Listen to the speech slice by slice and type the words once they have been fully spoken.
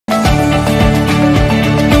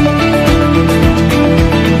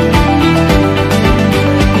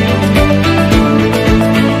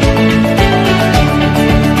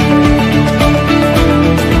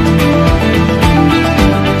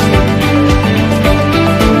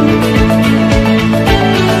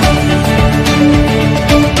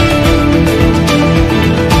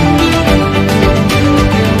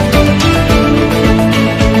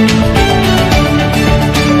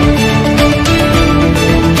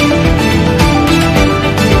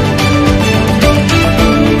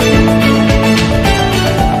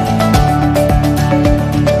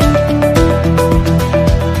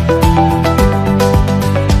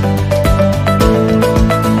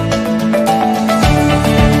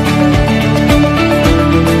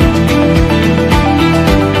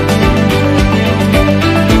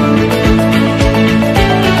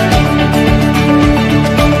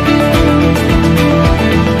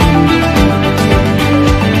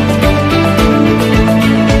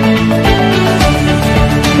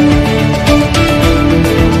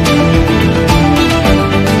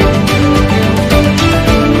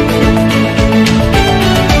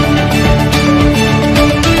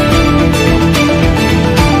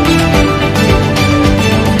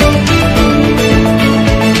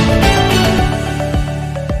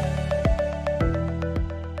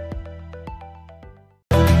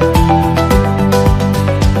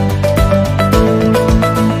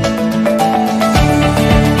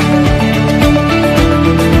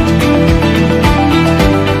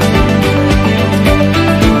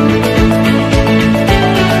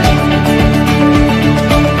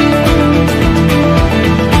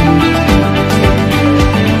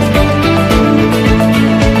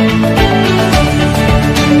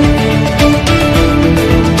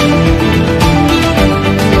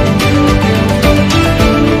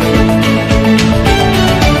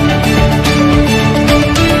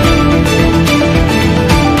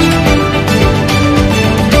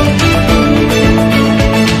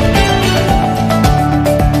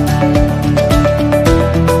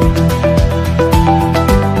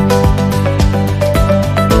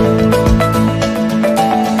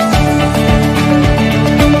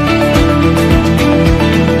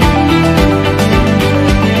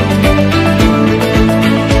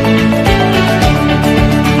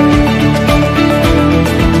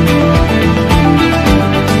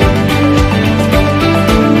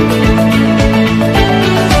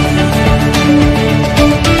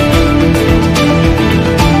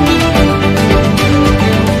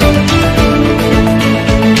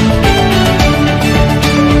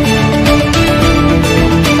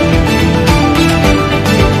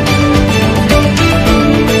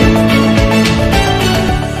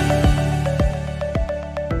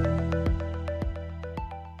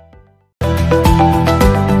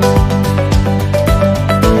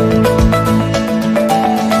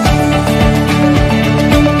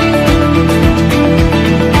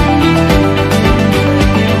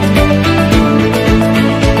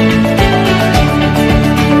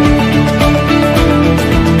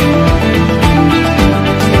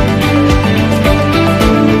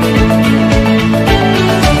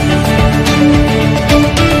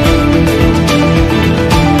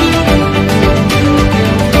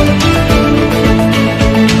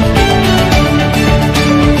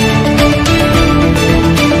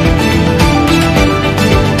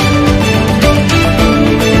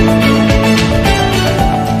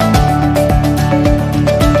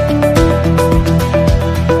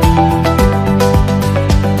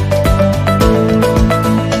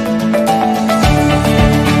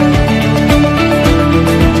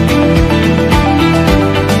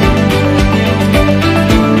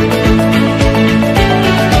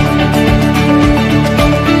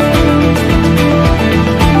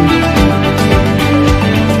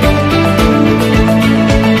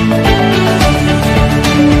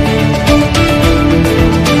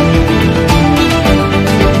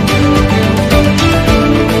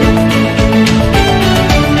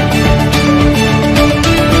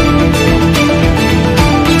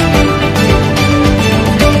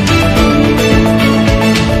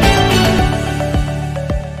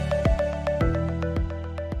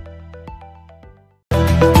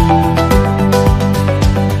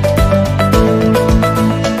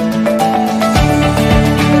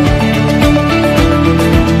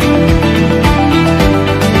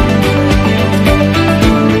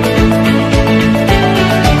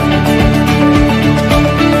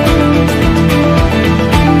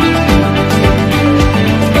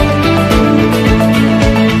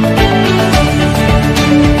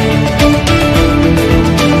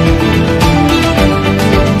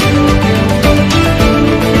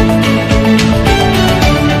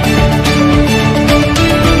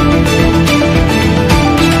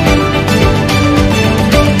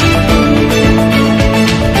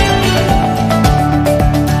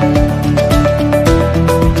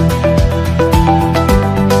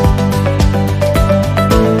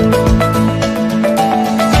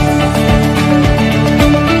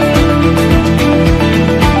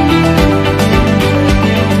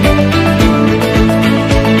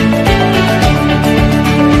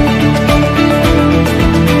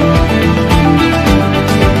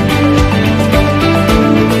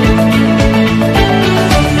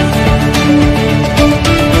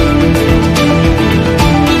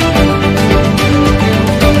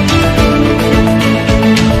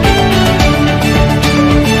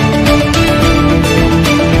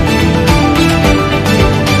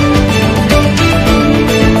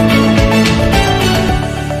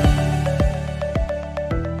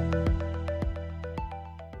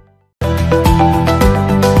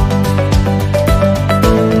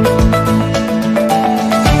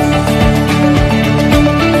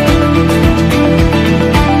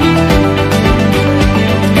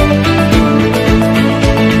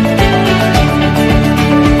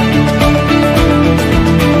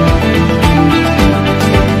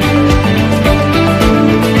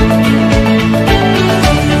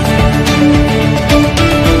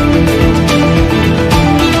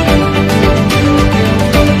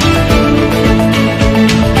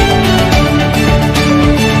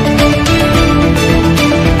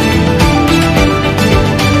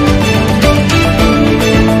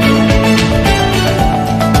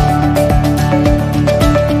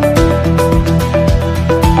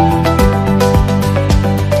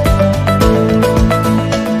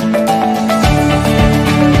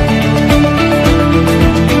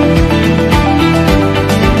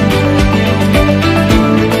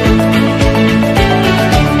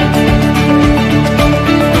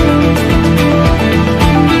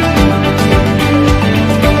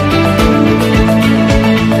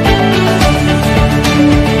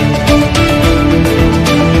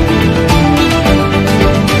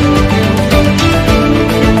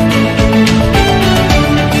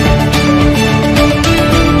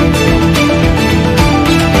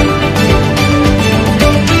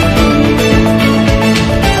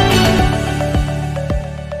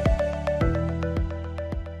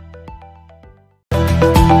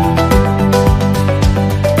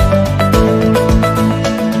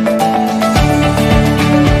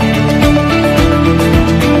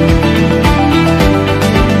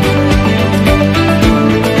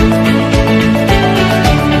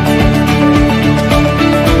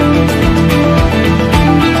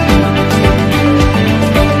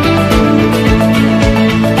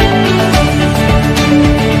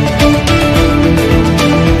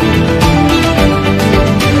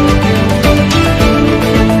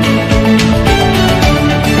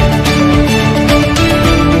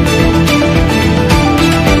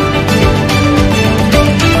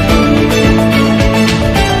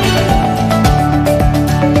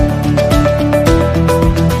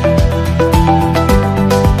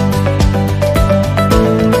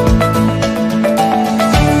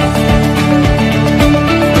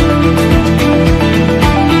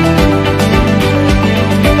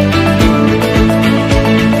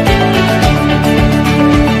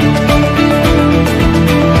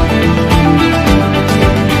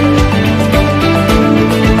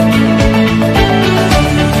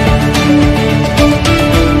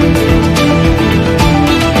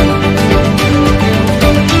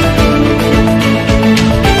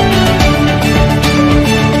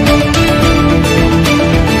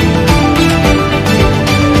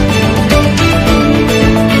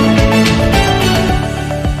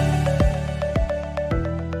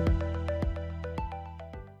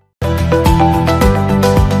Hello.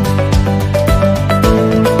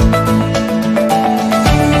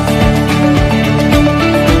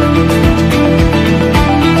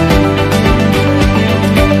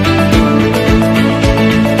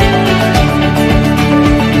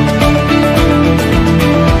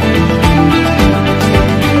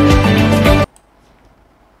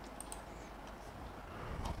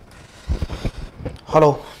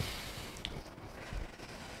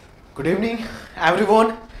 Good evening,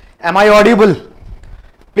 everyone. Am I audible?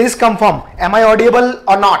 Please confirm. Am I audible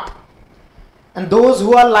or not? And those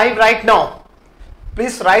who are live right now,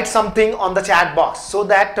 please write something on the chat box so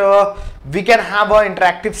that we can have an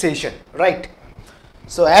interactive session, right?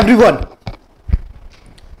 So everyone.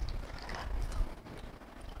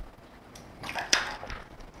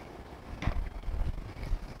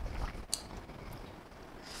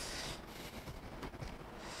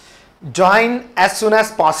 Join as soon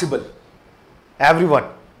as possible, everyone.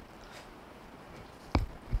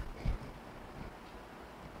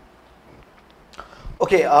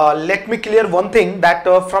 Okay, let me clear one thing that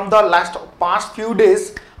from the past few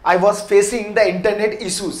days I was facing the internet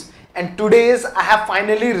issues, and today's I have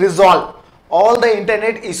finally resolved all the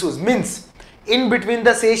internet issues. Means in between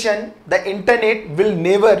the session the internet will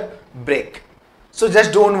never break, so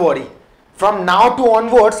just don't worry. From now to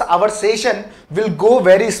onwards our session will go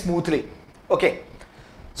very smoothly. Okay,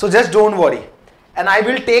 so just don't worry, and I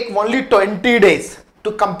will take only 20 days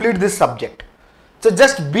to complete this subject. So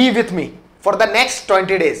just be with me for the next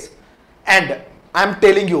 20 days, and I am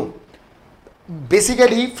telling you,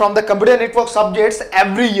 basically from the computer network subjects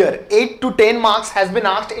every year 8 to 10 marks has been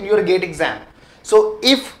asked in your GATE exam. So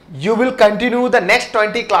if you will continue the next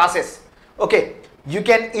 20 classes, okay, you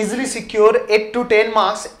can easily secure 8 to 10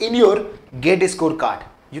 marks in your GATE scorecard.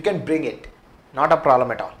 You can bring it, not a problem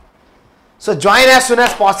at all. So join as soon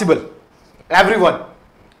as possible, everyone.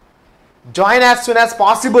 Join as soon as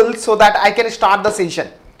possible so that I can start the session.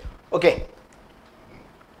 Okay.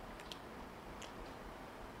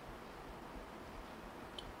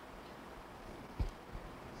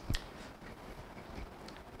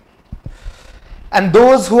 And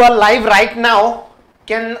those who are live right now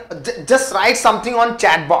can just write something on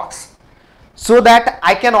chat box so that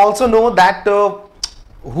I can also know that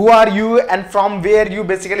who are you and from where you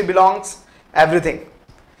basically belongs, everything.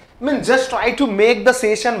 I mean, just try to make the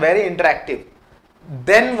session very interactive.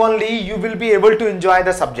 Then only you will be able to enjoy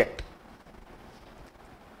the subject.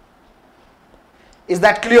 Is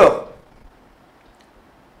that clear?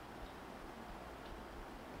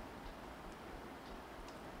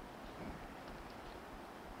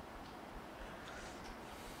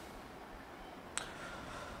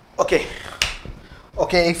 Okay.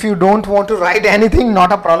 Okay, if you don't want to write anything,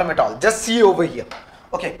 not a problem at all. Just see over here.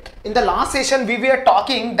 Okay, in the last session we were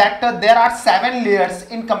talking that there are 7 layers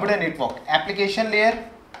in computer network: application layer,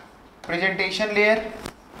 presentation layer,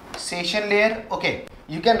 session layer. Okay,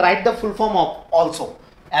 you can write the full form of also: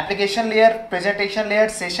 application layer, presentation layer,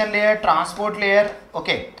 session layer, transport layer.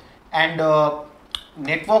 Okay, and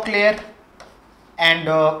network layer and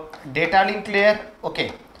data link layer.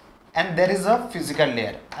 Okay, and there is a physical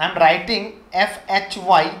layer. I am writing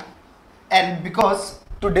FHYL because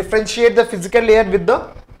to differentiate the physical layer with the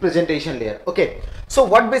presentation layer. Okay, so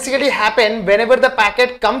what basically happen whenever the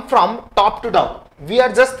packet come from top to down, we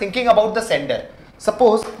are just thinking about the sender.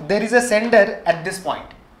 Suppose there is a sender at this point,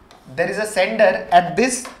 there is a sender at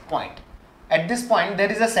this point, at this point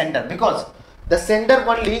there is a sender, because the sender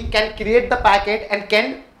only can create the packet and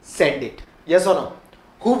can send it. Yes or no?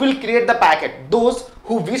 Who will create the packet? Those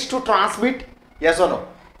who wish to transmit. Yes or no?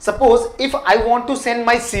 Suppose if I want to send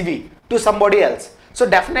my CV to somebody else, so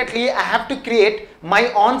definitely I have to create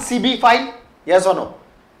my own CB file. Yes or no?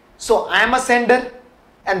 So I am a sender,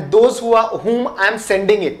 and those whom I am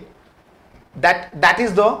sending it, that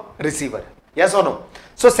is the receiver. Yes or no?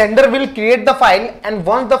 So sender will create the file, and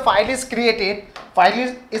once the file is created,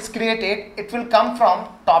 it will come from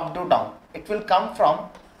top to down. It will come from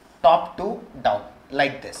top to down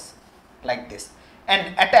like this,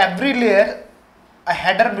 and at every layer a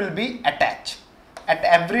header will be attached. At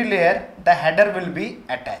every layer the header will be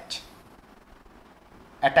attached.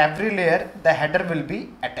 At every layer the header will be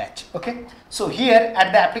attached. Okay, so here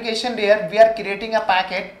at the application layer we are creating a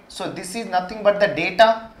packet. So this is nothing but the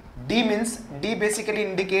data. D means, D basically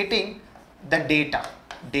indicating the data.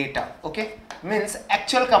 Okay, means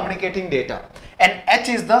actual communicating data, and H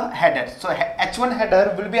is the header. So H1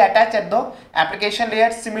 header will be attached at the application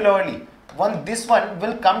layer. Similarly, this one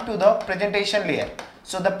will come to the presentation layer.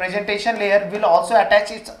 So the presentation layer will also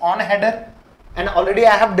attach its own header, and already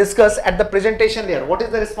I have discussed at the presentation layer what is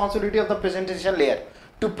the responsibility of the presentation layer: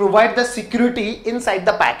 to provide the security inside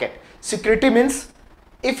the packet. Security means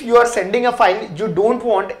if you are sending a file, you don't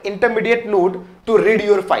want intermediate node to read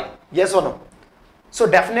your file. Yes or no? So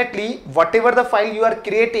definitely whatever the file you are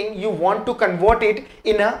creating, you want to convert it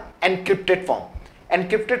in a encrypted form.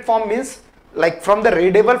 Encrypted form means like from the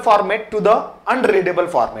readable format to the unreadable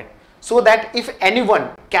format, so that if anyone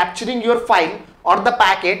capturing your file or the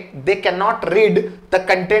packet, they cannot read the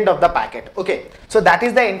content of the packet. Okay, so that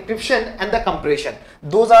is the encryption and the compression.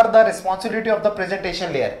 Those are the responsibility of the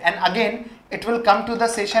presentation layer. And again it will come to the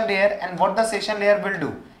session layer, and what the session layer will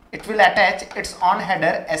do, it will attach its own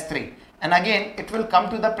header S3, and again it will come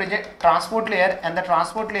to the transport layer, and the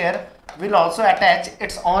transport layer will also attach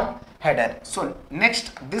its own header. So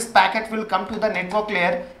next this packet will come to the network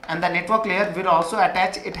layer, and the network layer will also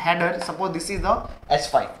attach its header. Suppose this is the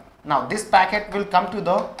S5. Now this packet will come to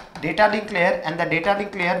the data link layer, and the data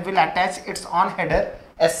link layer will attach its own header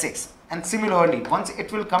S6. And similarly, once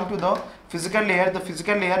it will come to the physical layer, the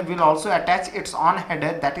physical layer will also attach its own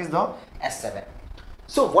header, that is the S7.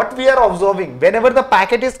 So what we are observing, whenever the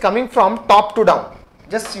packet is coming from top to down,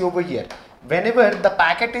 just see over here, whenever the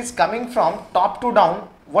packet is coming from top to down,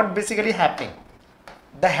 what basically happening?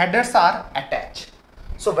 The headers are attached.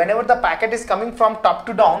 So whenever the packet is coming from top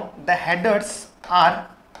to down, the headers are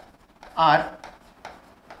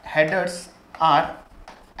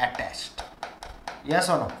attached. Yes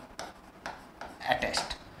or no?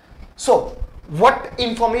 Attached. So what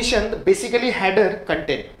information basically header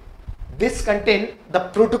contain? This contain the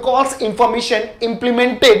protocols information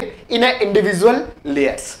implemented in a individual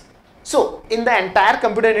layers. So in the entire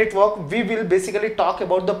computer network, we will basically talk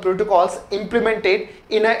about the protocols implemented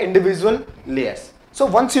in a individual layers. So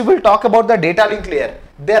once you will talk about the data link layer,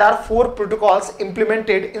 there are 4 protocols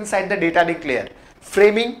implemented inside the data link layer: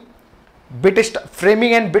 framing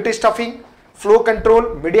and bit stuffing, flow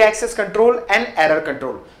control, media access control, and error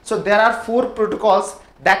control. So there are 4 protocols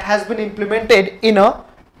that has been implemented in a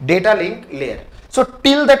data link layer. So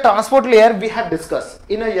till the transport layer we have discussed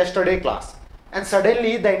in a yesterday class, and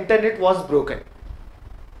suddenly the internet was broken.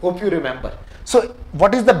 Hope you remember. So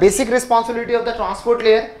what is the basic responsibility of the transport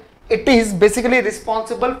layer? It is basically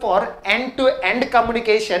responsible for end-to-end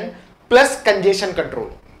communication plus congestion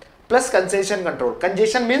control.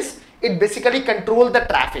 Congestion means it basically controls the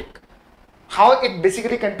traffic. How it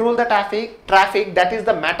basically control the traffic, that is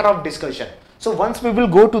the matter of discussion. So once we will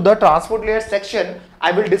go to the transport layer section,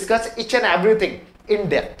 I will discuss each and everything in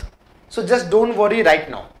depth. So just don't worry right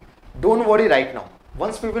now.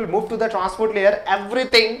 Once we will move to the transport layer,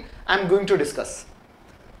 everything I am going to discuss.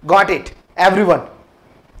 Got it, everyone?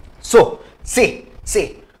 So see,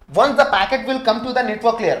 once the packet will come to the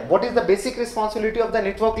network layer, what is the basic responsibility of the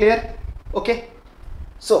network layer? Okay,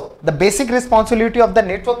 so the basic responsibility of the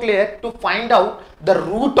network layer to find out the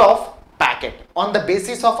route of packet on the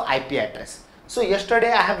basis of IP address. So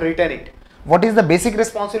yesterday I have written it. What is the basic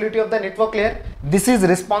responsibility of the network layer? This is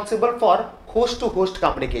responsible for host to host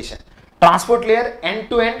communication. Transport layer end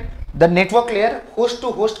to end, the network layer host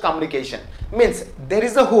to host communication. Means there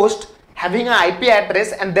is a host having an IP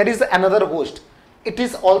address, and there is another host. It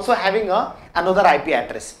is also having another IP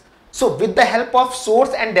address. So with the help of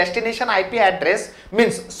source and destination IP address,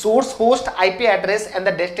 means source host IP address and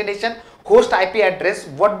the destination host IP address,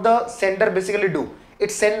 what the sender basically do?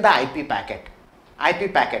 It send the IP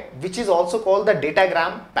packet, which is also called the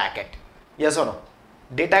datagram packet. Yes or no?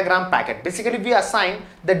 Datagram packet. Basically we assign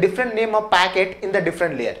the different name of packet in the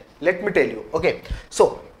different layer. Let me tell you. Okay,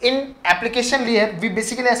 so in application layer we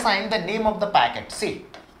basically assign the name of the packet. See,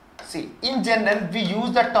 in general we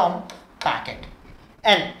use the term packet,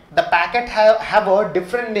 and the packet have a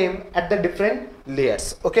different name at the different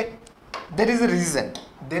layers. Okay, there is a reason.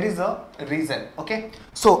 Okay,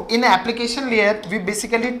 so in application layer we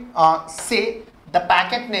basically say the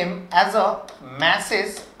packet name as a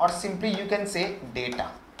message, or simply you can say data.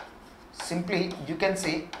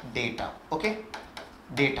 Okay,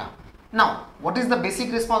 data. Now what is the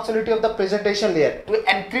basic responsibility of the presentation layer? To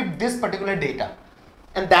encrypt this particular data,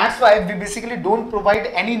 and that's why we basically don't provide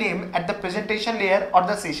any name at the presentation layer or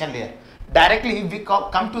the session layer. Directly we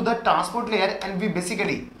come to the transport layer and we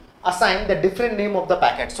basically assign the different name of the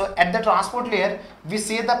packet. So at the transport layer we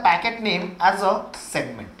say the packet name as a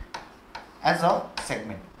segment.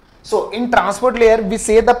 So in transport layer we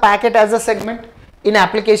say the packet as a segment. In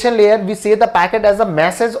application layer we say the packet as a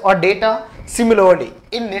message or data. Similarly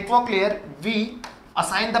in network layer we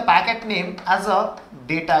assign the packet name as a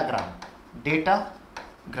datagram,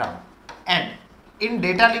 and in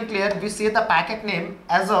data link layer we say the packet name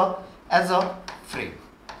as a frame.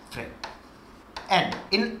 And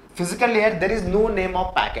in physical layer there is no name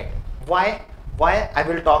of packet. Why? I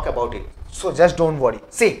will talk about it. So just don't worry.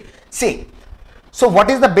 See, So what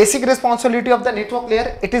is the basic responsibility of the network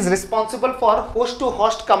layer? It is responsible for host to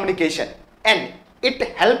host communication, and it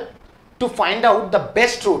helps to find out the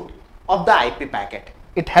best route of the IP packet.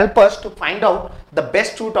 It helps us to find out the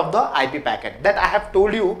best route of the IP packet that I have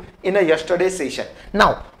told you in a yesterday's session.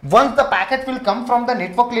 Now, once the packet will come from the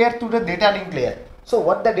network layer to the data link layer. So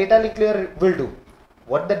what the data link layer will do?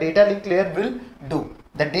 What the data link layer will do?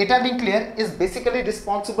 The data link layer is basically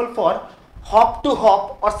responsible for hop to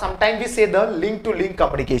hop, or sometimes we say the link to link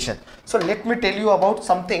communication. So let me tell you about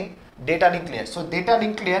something data link layer. So data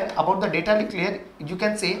link layer, about the data link layer, you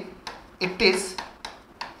can say it is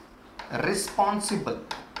responsible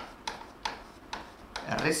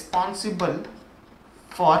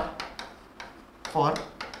for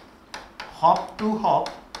hop to hop,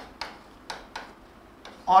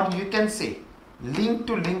 or you can say link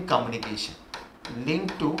to link communication.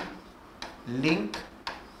 Link to link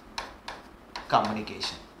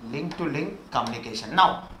communication.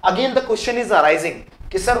 Now again the question is arising,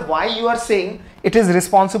 okay, sir, why you are saying it is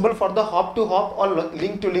responsible for the hop to hop or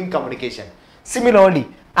link to link communication? Similarly,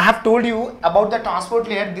 I have told you about the transport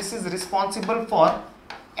layer. This is responsible for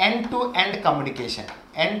end to end communication,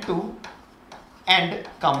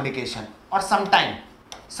 or sometime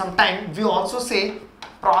we also say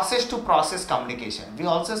process to process communication.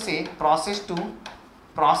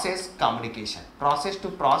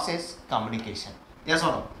 Yes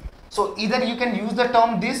or no? So either you can use the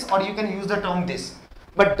term this or you can use the term this.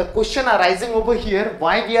 But the question arising over here,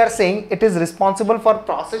 why we are saying it is responsible for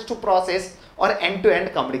process to process or end to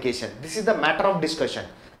end communication. This is the matter of discussion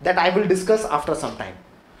that I will discuss after some time.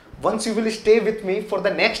 Once you will stay with me for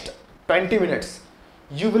the next 20 minutes,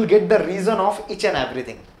 you will get the reason of each and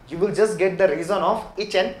everything. You will just get the reason of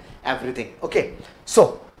each and everything. Okay.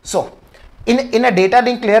 So in a data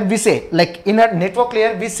link layer, we say, like in a network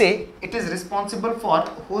layer, we say it is responsible for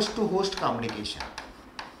host to host communication.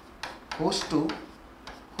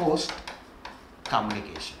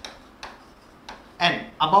 And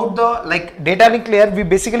about the data link layer, we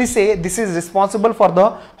basically say this is responsible for the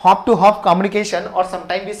hop to hop communication, or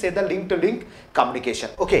sometimes we say the link to link communication.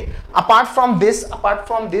 Okay. Apart from this,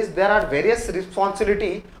 there are various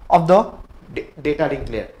responsibility of the data link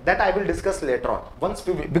layer that I will discuss later on.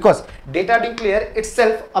 Because data link layer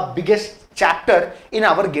itself a biggest chapter in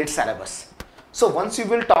our GATE syllabus. So once you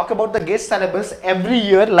will talk about the GATE syllabus, every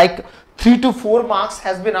year like 3 to 4 marks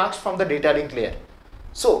has been asked from the data link layer.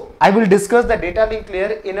 So I will discuss the data link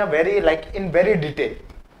layer in a very detail.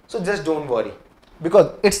 So just don't worry,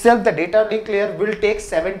 because itself the data link layer will take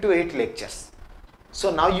 7 to 8 lectures.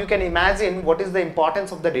 So now you can imagine what is the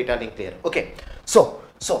importance of the data link layer. Okay. So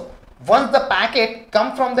once the packet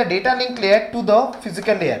come from the data link layer to the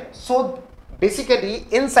physical layer, so basically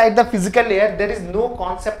inside the physical layer there is no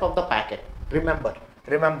concept of the packet. Remember,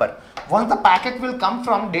 once the packet will come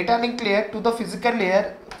from data link layer to the physical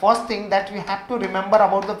layer, first thing that we have to remember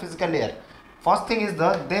about the physical layer, first thing is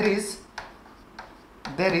there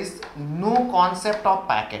is no concept of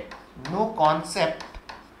packet,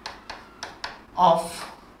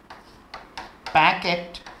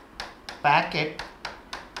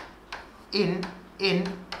 in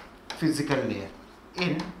physical layer,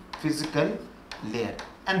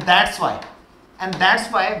 and that's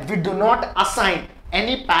why we do not assign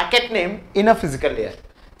any packet name in a physical layer.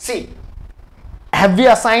 See, have we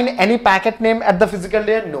assigned any packet name at the physical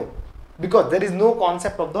layer? No, because there is no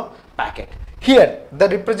concept of the packet. Here the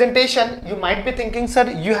representation, you might be thinking, sir,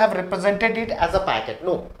 you have represented it as a packet.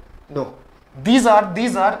 No, these are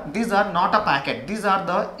not a packet. These are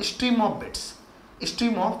the stream of bits.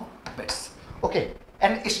 Okay,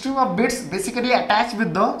 and stream of bits basically attached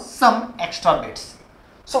with some extra bits.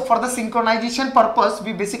 So for the synchronization purpose,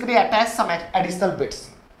 we basically attach some additional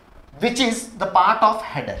bits, which is the part of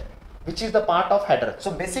header.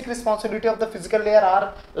 So basic responsibility of the physical layer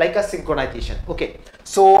are like a synchronization. Okay,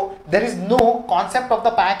 so there is no concept of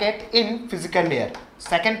the packet in physical layer.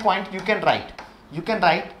 Second point, you can write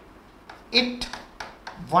it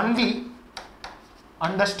only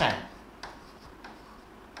understand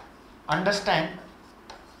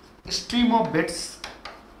stream of bits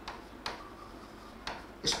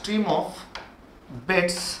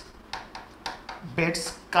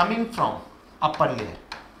coming from upper layer,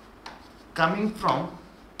 coming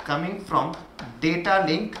from data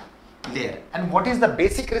link layer. And what is the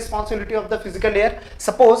basic responsibility of the physical layer?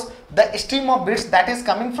 Suppose the stream of bits that is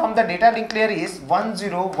coming from the data link layer is 10,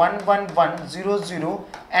 111, 00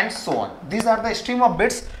 and so on. These are the stream of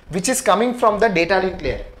bits which is coming from the data link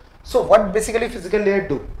layer. So what basically physical layer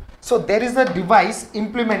do? So there is a device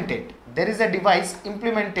implemented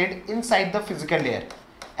inside the physical layer,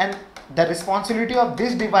 and The responsibility of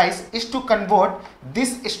this device is to convert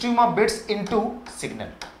this stream of bits into signal,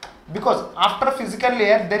 because after physical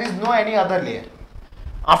layer there is no any other layer.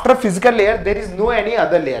 After physical layer there is no any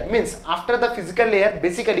other layer, means after the physical layer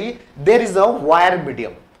basically there is a wire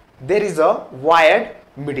medium. There is a wired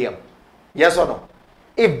medium. Yes or no?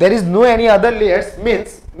 If there is no any other layers,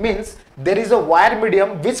 means there is a wire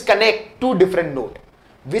medium which connect two different node.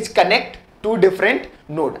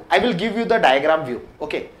 I will give you the diagram view.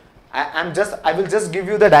 Okay, I will just give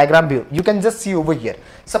you the diagram view. You can just see over here.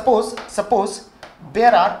 Suppose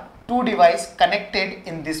there are two devices connected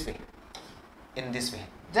in this way.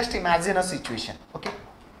 Just imagine a situation. Okay,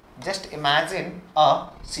 just imagine a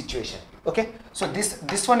situation. Okay, so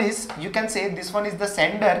this one is, you can say this one is the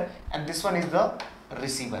sender and this one is the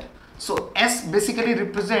receiver. So S basically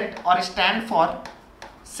represent or stand for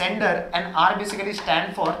sender and R basically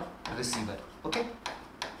stand for receiver. Okay,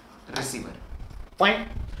 receiver. Fine.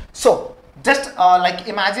 So just like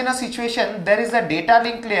imagine a situation, there is a data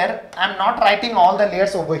link layer. I am not writing all the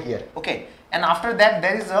layers over here. Okay, and after that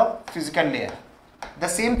there is a physical layer. The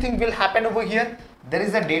same thing will happen over here. There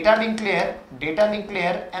is a data link layer,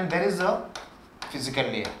 and there is a physical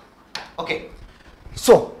layer. Okay,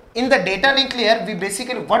 so in the data link layer we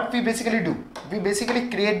basically do, we basically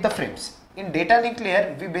create the frames. In data link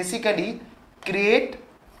layer we basically create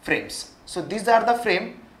frames. So these are the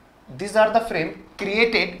frame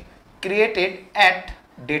created at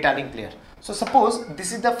data link layer. So suppose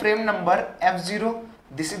this is the frame number F0,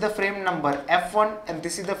 this is the frame number F1, and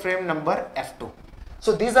this is the frame number F2.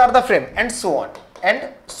 So these are the frame, and so on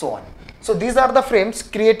and so on. So these are the frames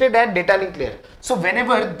created at data link layer. So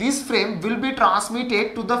whenever this frame will be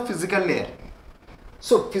transmitted to the physical layer,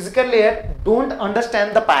 so physical layer don't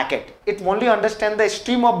understand the packet, it only understand the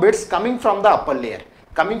stream of bits coming from the upper layer.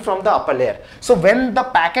 So when the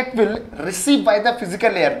packet will receive by the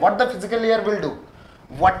physical layer, what the physical layer will do,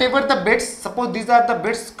 whatever the bits, suppose these are the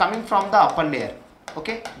bits coming from the upper layer.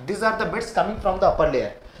 Okay, these are the bits coming from the upper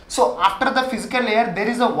layer. So after the physical layer there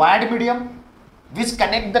is a wired medium which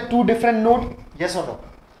connect the two different nodes. Yes or no?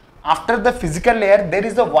 After the physical layer there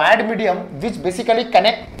is a wired medium which basically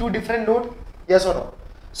connect two different nodes. Yes or no?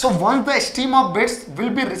 So once the stream of bits will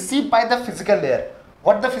be received by the physical layer,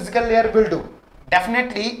 what the physical layer will do?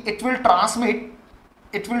 Definitely it will transmit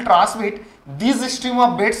these stream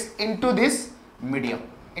of bits into this medium.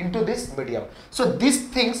 So these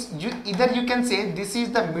things, you can say this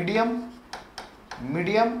is the medium,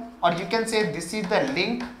 or you can say this is the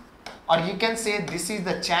link, or you can say this is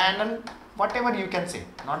the channel, whatever you can say,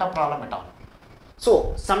 not a problem at all.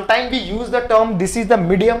 So sometimes we use the term this is the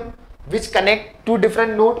medium which connect two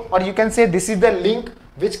different node, or you can say this is the link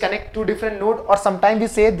which connect two different node, or sometimes we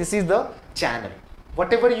say this is the channel.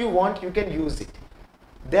 Whatever you want you can use it.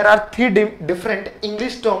 There are three different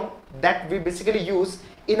English terms that we basically use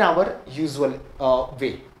in our usual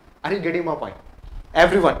way. Are you getting my point?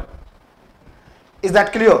 Everyone, is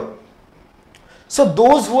that clear? So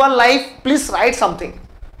those who are live, please write something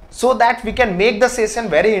so that we can make the session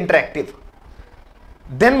very interactive.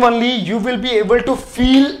 Then only you will be able to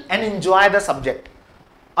feel and enjoy the subject.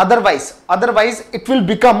 Otherwise it will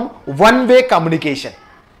become one-way communication.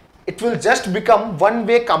 It will just become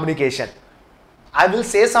one-way communication. I will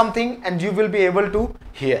say something and you will be able to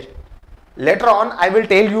hear. Later on I will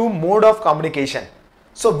tell you mode of communication.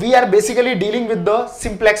 So we are basically dealing with the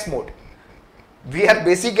simplex mode.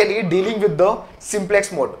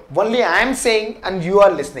 Only I am saying and you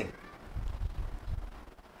are listening.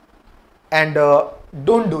 And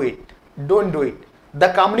don't do it. The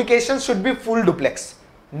communication should be full duplex,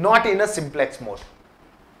 not in a simplex mode.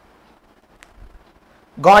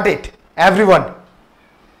 Got it, everyone?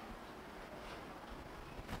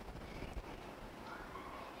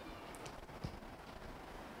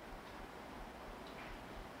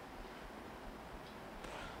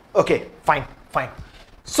 Okay, fine.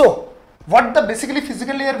 So what the basically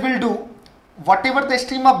physical layer will do, whatever the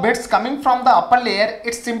stream of bits coming from the upper layer,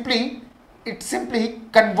 it simply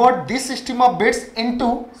convert this stream of bits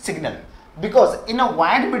into signal, because in a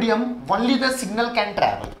wired medium only the signal can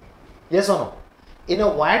travel. Yes or no? In a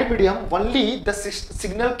wired medium only the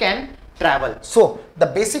signal can travel. So the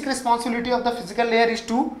basic responsibility of the physical layer is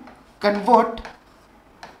to convert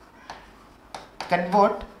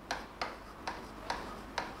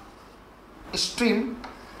stream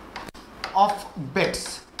of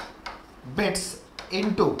bits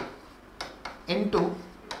into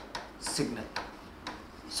signal.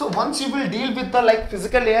 So once you will deal with the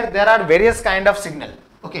physical layer, there are various kind of signal.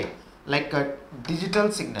 Okay, like a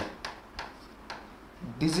digital signal,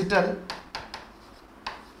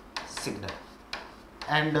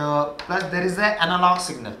 and plus there is an analog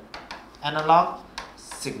signal. analog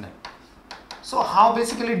signal. So how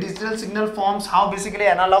basically digital signal forms, how basically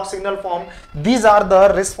analog signal form, these are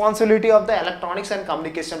the responsibility of the electronics and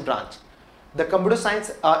communication branch. The computer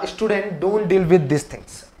science student don't deal with these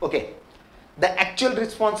things. Okay, the actual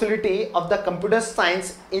responsibility of the computer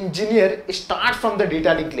science engineer start from the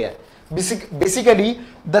data link layer. Basically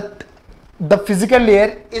the physical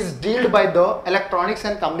layer is dealt by the electronics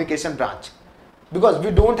and communication branch, because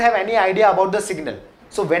we don't have any idea about the signal.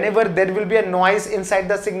 So whenever there will be a noise inside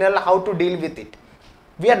the signal, how to deal with it,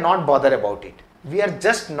 we are not bothered about it. We are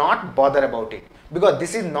just not bothered about it, because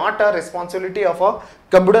this is not a responsibility of a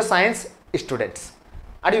computer science students.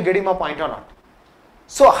 Are you getting my point or not?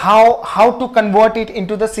 So how to convert it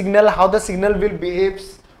into the signal, how the signal will behave,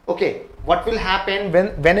 okay, what will happen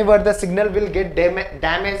whenever the signal will get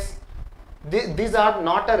damaged, these are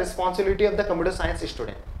not a responsibility of the computer science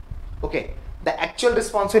student. Okay, the actual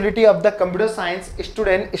responsibility of the computer science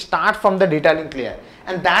student start from the data link layer,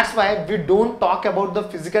 and that's why we don't talk about the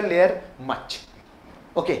physical layer much.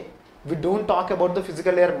 Okay, we don't talk about the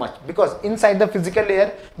physical layer much, because inside the physical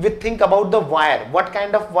layer we think about the wire, what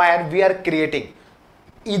kind of wire we are creating.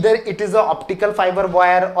 Either it is a optical fiber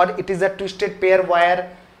wire or it is a twisted pair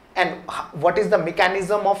wire, and what is the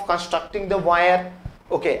mechanism of constructing the wire,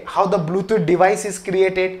 okay, how the Bluetooth device is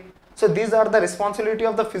created. So these are the responsibility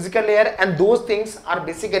of the physical layer, and those things are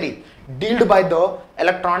basically dealt by the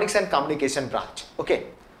electronics and communication branch. Okay,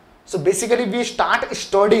 so basically we start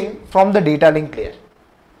studying from the data link layer.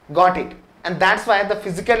 Got it? And that's why the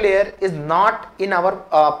physical layer is not in our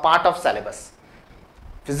part of syllabus.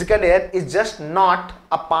 Physical layer is just not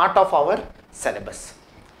a part of our syllabus.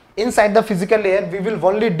 Inside the physical layer we will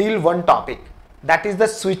only deal one topic, that is the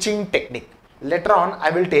switching technique. Later on I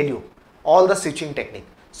will tell you all the switching technique.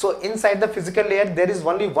 So inside the physical layer there is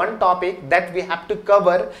only one topic that we have to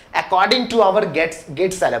cover according to our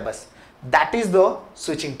GATE syllabus, that is the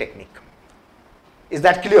switching technique. Is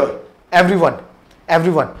that clear? Everyone.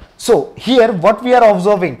 So here what we are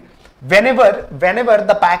observing, whenever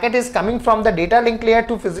the packet is coming from the data link layer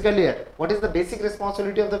to physical layer, what is the basic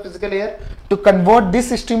responsibility of the physical layer? To convert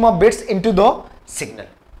this stream of bits into the signal.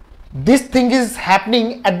 This thing is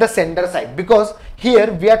happening at the sender side, because here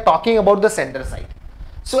we are talking about the sender side.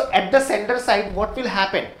 So at the sender side what will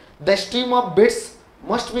happen? The stream of bits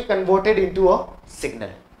must be converted into a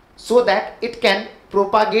signal so that it can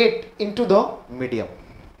propagate into the medium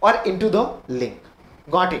or into the link.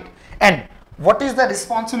 Got it? And what is the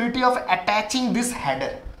responsibility of attaching this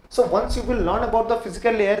header? So once you will learn about the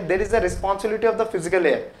physical layer, there is a responsibility of the physical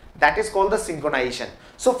layer, that is called the synchronization.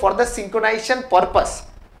 So for the synchronization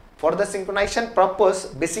purpose,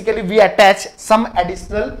 basically we attach some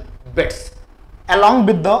additional bits along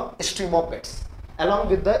with the stream of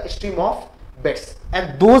bits,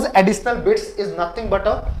 and those additional bits is nothing but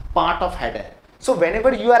a part of header. So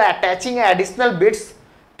whenever you are attaching additional bits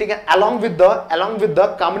along with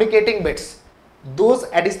the communicating bits, those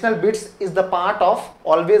additional bits is the part of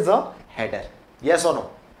always a header. Yes or no?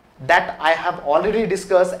 That I have already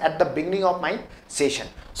discussed at the beginning of my session.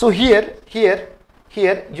 So here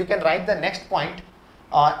you can write the next point.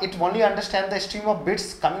 It only understand the stream of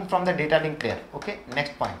bits coming from the data link layer. Okay,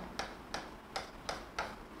 next point.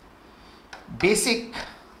 Basic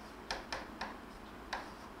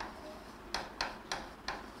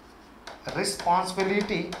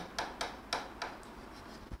responsibility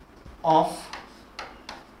of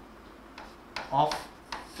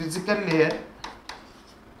physical layer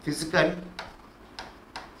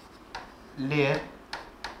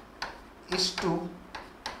is to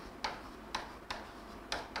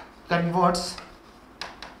converts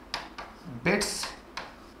bits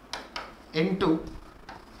into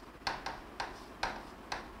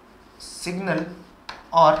signal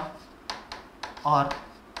or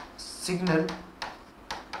signal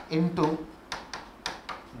into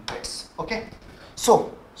bits. Okay,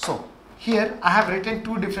 so here I have written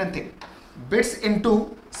two different things, bits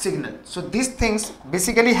into signal. So these things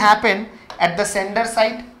basically happen at the sender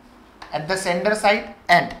side,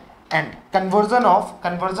 and conversion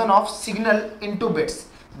of signal into bits.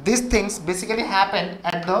 These things basically happen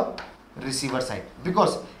at the receiver side,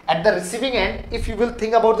 because at the receiving end, if you will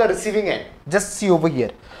think about the receiving end, just see over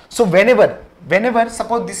here. So whenever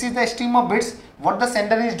suppose this is the stream of bits, what the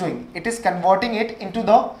sender is doing, it is converting it into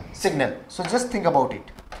the signal. So just think about it.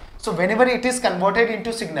 So whenever it is converted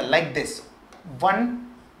into signal like this, 1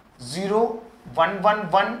 0 1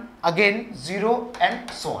 1 1, again 0, and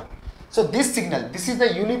so on. So this signal, this is the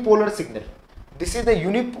unipolar signal.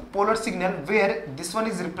 Where this one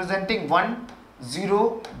is representing 1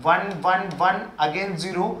 0 1 1 1, again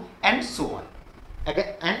 0, and so on.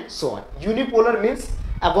 Unipolar means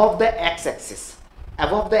above the x-axis.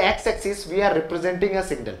 Above the x-axis we are representing a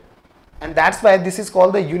signal, and that's why this is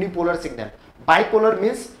called the unipolar signal. Bipolar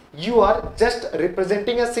means you are just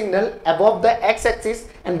representing a signal above the x-axis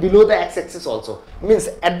and below the x-axis also, means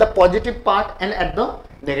at the positive part and at the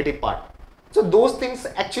negative part. So those things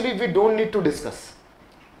actually we don't need to discuss.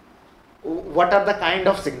 What are the kind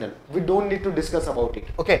of signal? We don't need to discuss about it.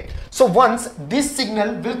 Okay. So once this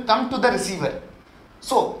signal will come to the receiver,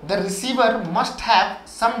 so the receiver must have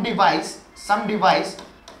some device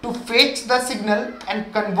to fetch the signal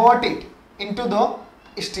and convert it into the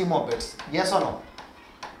stream of bits. Yes or no?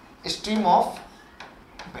 Stream of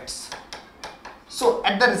bits. So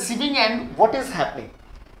at the receiving end, what is happening?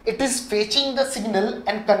 It is fetching the signal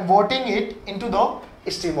and converting it into the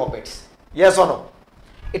stream of bits. Yes or no?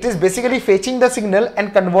 It is basically fetching the signal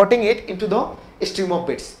and converting it into the stream of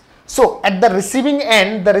bits. So at the receiving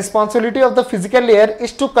end, the responsibility of the physical layer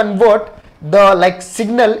is to convert the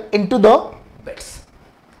signal into the bits.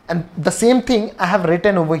 And the same thing I have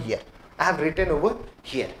written over here.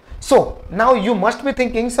 So now you must be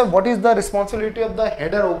thinking, sir, what is the responsibility of the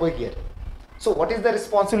header over here? So what is the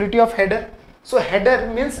responsibility of header? So header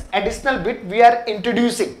means additional bit we are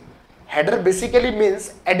introducing. Header basically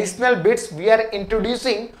means additional bits we are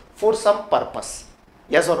introducing for some purpose.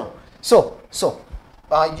 Yes or no? So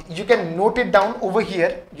you can note it down over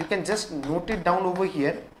here. You can just note it down over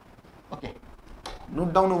here. Okay.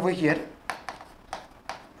 Note down over here.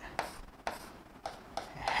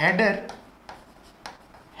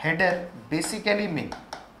 Header basically means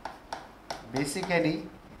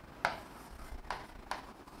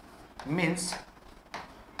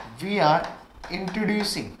we are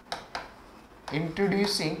introducing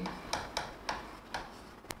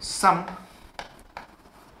some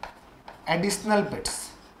additional bits.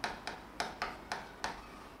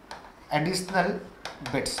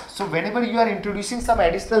 So whenever you are introducing some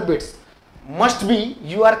additional bits, must be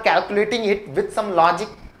you are calculating it with some logic.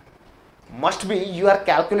 Must be you are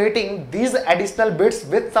calculating these additional bits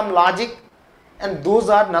with some logic, and those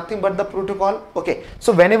are nothing but the protocol. Okay,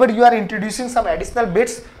 so whenever you are introducing some additional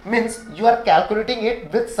bits, means you are calculating it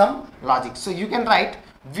with some logic. So you can write,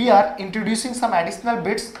 we are introducing some additional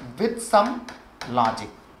bits with some logic,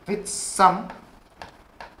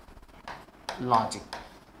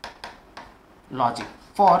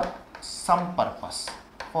 for some purpose,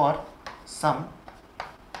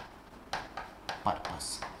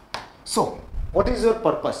 So what is your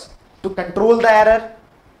purpose? To control the error,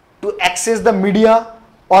 to access the media,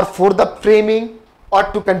 or for the framing, or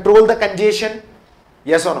to control the congestion?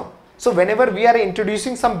 Yes or no? So whenever we are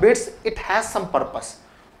introducing some bits, it has some purpose.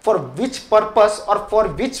 For which purpose or for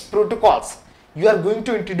which protocols you are going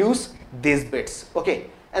to introduce these bits? Okay,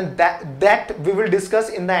 and that we will discuss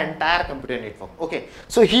in the entire computer network. Okay,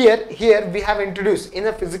 so here we have introduced, in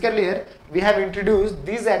a physical layer we have introduced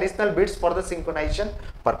these additional bits for the synchronization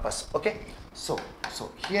purpose. Okay, so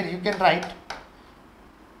here you can write,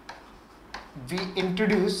 we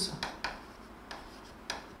introduce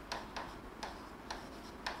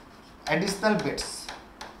additional bits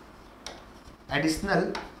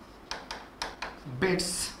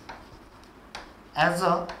as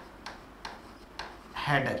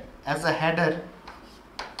a header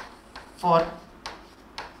for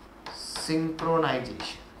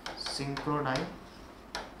synchronization.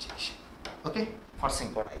 Okay, for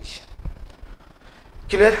synchronization.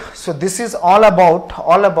 Clear? So this is all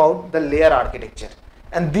about the layer architecture,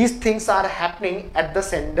 and these things are happening at the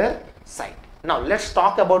sender side. Now let's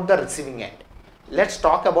talk about the receiving end.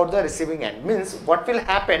 Means what will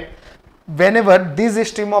happen whenever this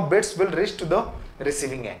stream of bits will reach to the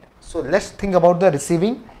receiving end. So let's think about the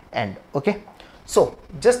receiving end. Okay, so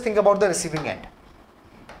just think about the receiving end.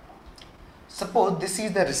 Suppose this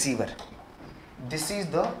is the receiver.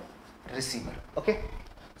 Okay,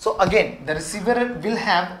 so again the receiver will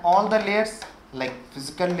have all the layers like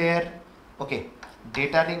physical layer, okay,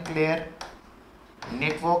 data link layer,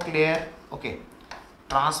 network layer, okay,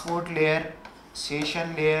 transport layer,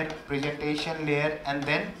 session layer, presentation layer, and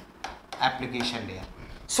then application layer.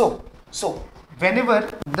 So whenever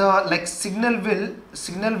the signal will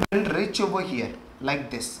reach over here like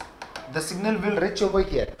this, the signal will reach over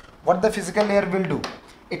here, what the physical layer will do,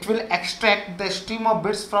 it will extract the stream of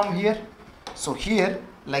bits from here. So here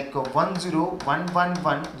 10,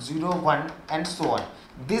 111, 01 and so on,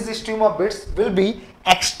 this stream of bits will be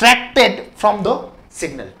extracted from the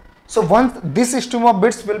signal. So once this stream of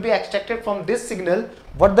bits will be extracted from this signal,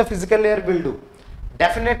 what the physical layer will do?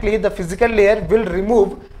 Definitely the physical layer will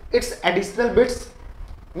remove its additional bits,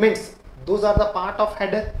 means those are the part of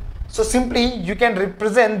header. So simply you can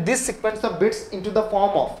represent this sequence of bits into the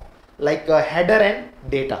form of like header and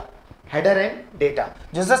data. Header and data.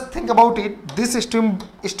 Just think about it. This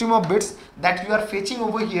stream of bits that you are fetching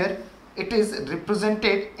over here, it is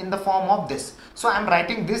represented in the form of this. So I am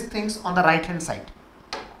writing these things on the right hand side.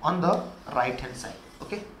 On the right hand side.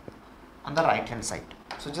 Okay. On the right hand side.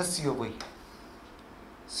 So just see over here.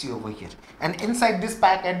 See over here. And inside this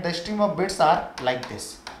packet, the stream of bits are like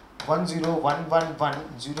this. 10, 1, 1,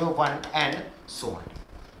 1, 0, 1 and so on.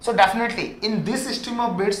 So definitely in this stream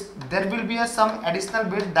of bits there will be some additional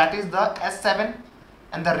bit, that is the S7,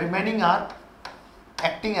 and the remaining are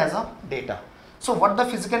acting as a data. So what the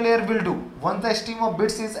physical layer will do, once the stream of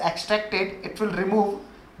bits is extracted, it will remove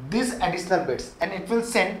these additional bits and it will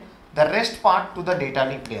send the rest part to the data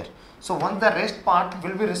link layer. So once the rest part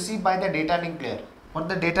will be received by the data link layer, what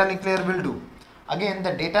the data link layer will do, again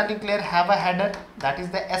the data link layer have a header, that is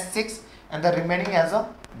the S6, and the remaining as a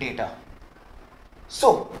data.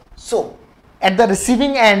 So at the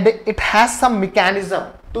receiving end, it has some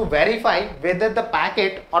mechanism to verify whether the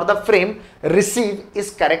packet or the frame received is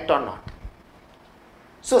correct or not.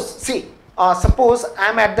 So see, suppose I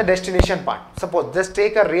am at the destination part. Suppose, just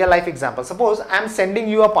take a real life example. Suppose I am sending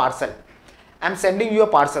you a parcel. I am sending you a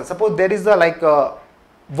parcel. Suppose there is a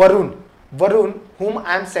Varun whom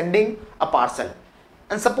I am sending a parcel.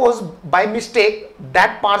 And suppose by mistake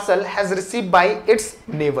that parcel has received by its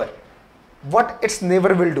neighbor. What its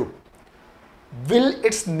neighbor will do? Will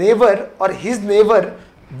its neighbor or his neighbor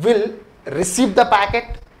will receive the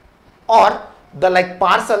packet or the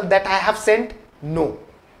parcel that I have sent? No,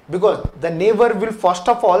 because the neighbor will first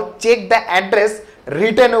of all check the address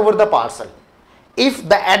written over the parcel. If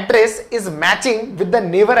the address is matching with the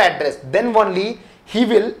neighbor address, then only he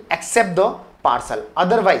will accept the parcel.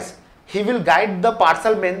 Otherwise, he will guide the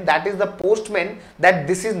parcelman, that is the postman, that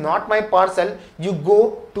this is not my parcel, you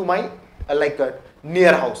go to my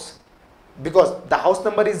near house, because the house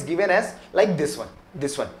number is given as like this one.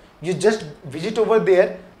 You just visit over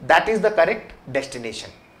there, that is the correct destination.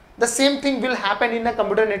 The same thing will happen in a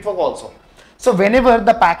computer network also. So whenever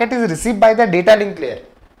the packet is received by the data link layer,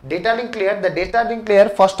 the data link layer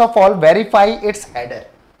first of all verify its header.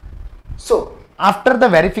 So after the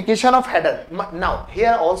verification of header, now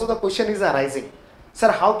here also the question is arising, sir,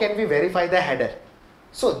 how can we verify the header?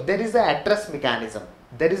 So there is the address mechanism.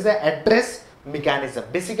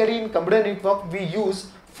 Basically in computer network we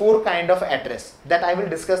use 4 kind of address that I will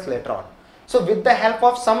discuss later on. So with the help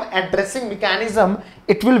of some addressing mechanism,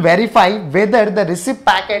 it will verify whether the received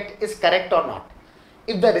packet is correct or not.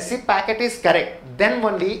 If the received packet is correct, then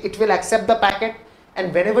only it will accept the packet,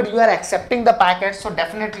 and whenever you are accepting the packet, so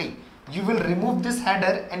definitely you will remove this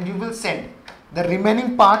header and you will send the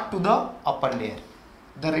remaining part to the upper layer.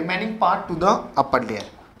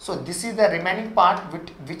 So this is the remaining part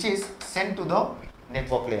which is sent to the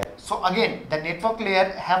network layer. So again, the network layer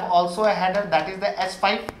have also a header, that is the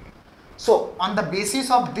S5. So on the basis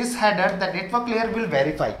of this header, the network layer will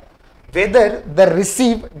verify whether the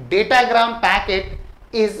received datagram packet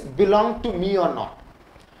is belong to me or not.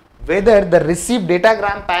 Whether the received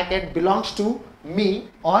datagram packet belongs to me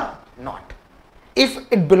or not. If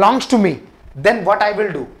it belongs to me, then what I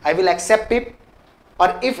will do? I will accept it.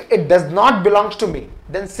 Or if it does not belongs to me,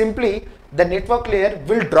 then simply the network layer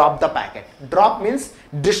will drop the packet. Drop means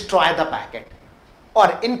destroy the packet.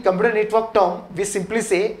 Or in computer network term, we simply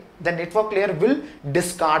say the network layer will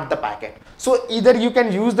discard the packet. So either you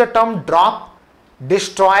can use the term drop,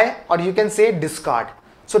 destroy, or you can say discard.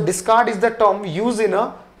 So discard is the term used in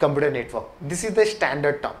a computer network. This is the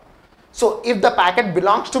standard term. So if the packet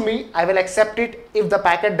belongs to me, I will accept it. If the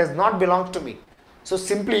packet does not belong to me, so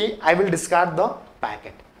simply I will discard the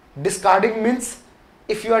packet. Discarding means,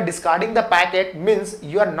 if you are discarding the packet, means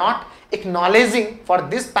you are not acknowledging for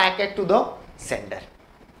this packet to the sender.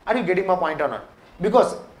 Are you getting my point or not?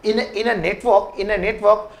 Because in a network,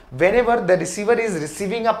 whenever the receiver is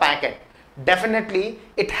receiving a packet, definitely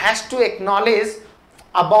it has to acknowledge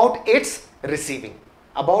about its receiving.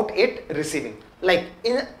 Like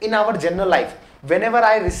in our general life, whenever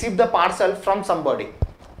I receive the parcel from somebody,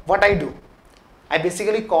 what I do? I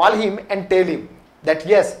basically call him and tell him that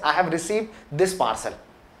yes, I have received this parcel.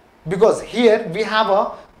 Because here we have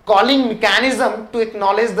a calling mechanism to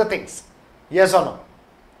acknowledge the things. Yes or no?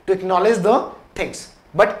 To acknowledge the things.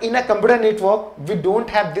 But in a computer network, we don't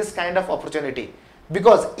have this kind of opportunity.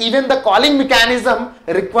 Because even the calling mechanism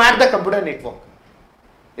require the computer network.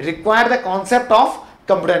 Require the concept of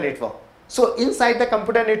computer network. So inside the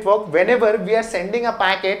computer network, whenever we are sending a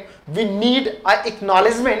packet, we need an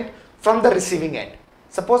acknowledgement from the receiving end.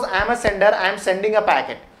 Suppose I am a sender, I am sending a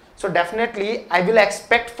packet. So definitely I will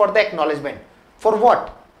expect for the acknowledgement. For what?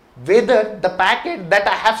 Whether the packet that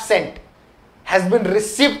I have sent has been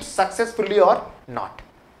received successfully or not.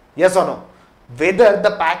 Yes or no? Whether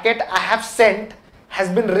the packet I have sent has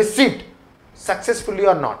been received successfully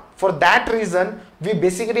or not. For that reason, we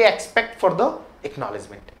basically expect for the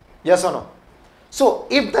acknowledgement. Yes or no? So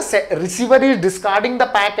if the receiver is discarding the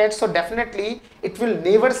packet, so definitely it will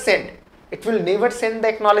never send. It will never send the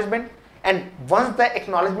acknowledgement. And once the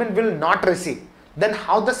acknowledgement will not receive, then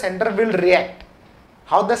how the sender will react?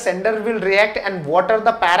 How the sender will react and what are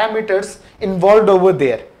the parameters involved over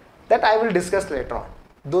there? That I will discuss later on.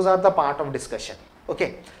 Those are the part of discussion. Okay.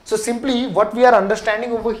 So simply what we are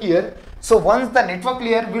understanding over here. So once the network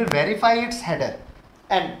layer will verify its header,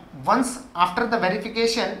 and once after the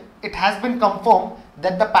verification, it has been confirmed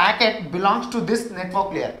that the packet belongs to this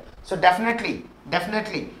network layer. So definitely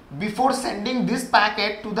before sending this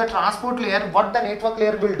packet to the transport layer, what the network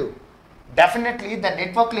layer will do? Definitely the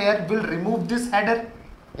network layer will remove this header.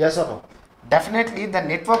 Yes or no? Definitely the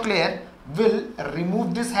network layer will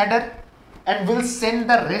remove this header and will send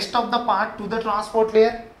the rest of the part to the transport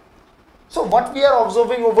layer. So what we are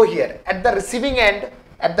observing over here at the receiving end,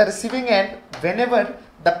 whenever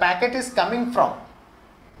the packet is coming from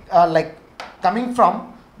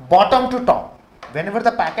bottom to top, whenever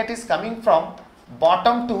the packet is coming from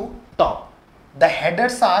bottom to top, the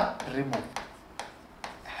headers are removed.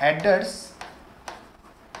 Headers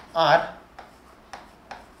are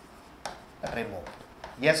removed.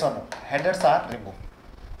 Yes or no? Headers are removed.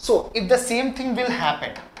 So if the same thing will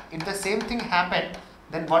happen,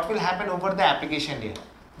 then what will happen over the application layer?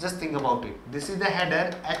 Just think about it. This is the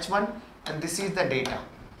header H1 and this is the data.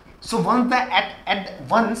 So once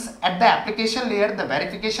at the application layer, the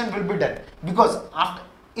verification will be done, because after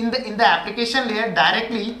in the application layer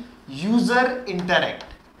directly user interact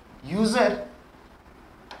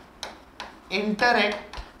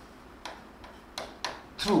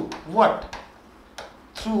through what?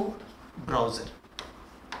 Through browser.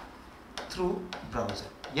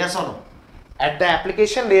 Yes or no? At the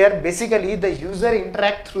application layer, basically the user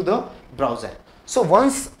interact through the browser. So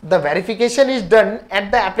once the verification is done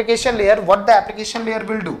at the application layer, what the application layer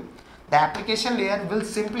will do? The application layer will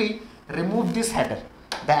simply remove this header.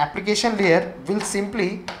 The application layer will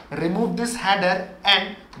simply remove this header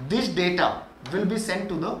and this data will be sent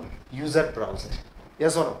to the user browser.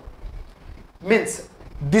 Yes or no? Means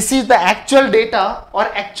this is the actual data or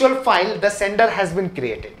actual file the sender has been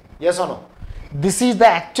created. Yes or no? This is the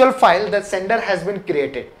actual file that sender has been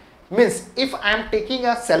created. Means if I am taking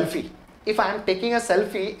a selfie,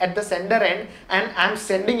 at the sender end and I am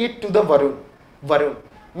sending it to the Varun,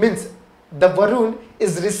 means the Varun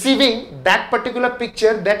is receiving that particular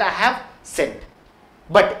picture that I have sent.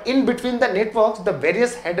 But in between the networks, the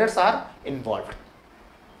various headers are involved.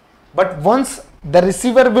 But once the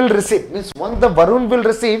receiver will receive, means once the Varun will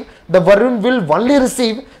receive, the Varun will only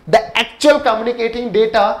receive the actual communicating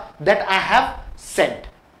data that I have sent.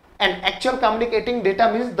 And actual communicating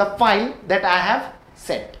data means the file that I have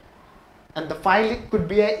sent. And the file could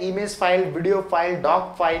be an image file, video file,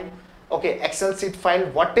 doc file, okay, Excel sheet file,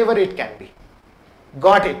 whatever it can be.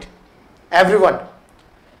 Got it? Everyone?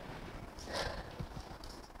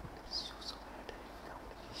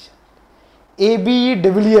 ABE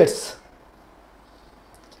de Villiers.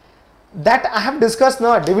 That I have discussed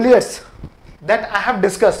now, de Villiers. That I have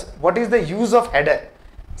discussed. What is the use of header?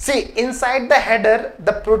 See, inside the header,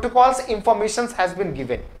 the protocols informations has been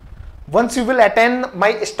given. Once you will attend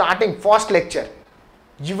my first lecture,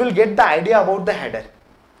 you will get the idea about the header.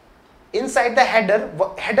 Inside the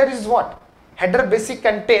header is what? Header basic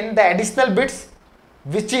contain the additional bits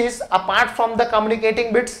which is apart from the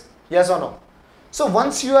communicating bits. Yes or no? So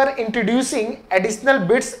once you are introducing additional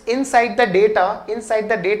bits inside the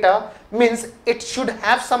data means it should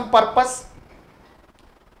have some purpose.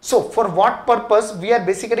 So for what purpose we are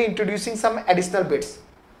basically introducing some additional bits?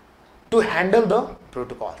 To handle the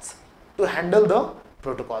protocols.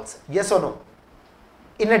 Yes or no?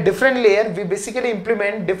 In a different layer, we basically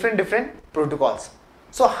implement different protocols.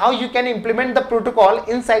 So how you can implement the protocol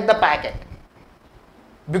inside the packet?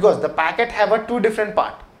 Because the packet have a two different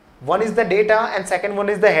part. One is the data and second one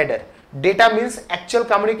is the header. Data means actual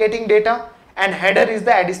communicating data and header is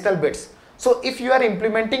the additional bits. So if you are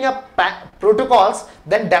implementing a protocols,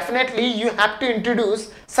 then definitely you have to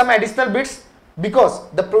introduce some additional bits, because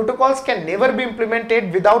the protocols can never be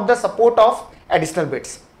implemented without the support of additional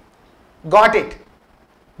bits. Got it?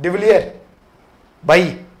 De Villiers?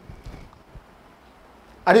 Bhai?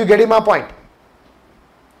 Are you getting my point?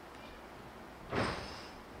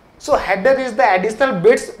 So header is the additional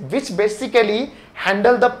bits which basically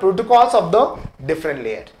handle the protocols of the different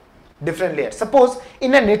layer. different layer. Suppose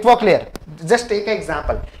in a network layer, just take an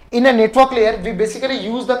example. In a network layer, we basically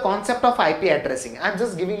use the concept of IP addressing. I'm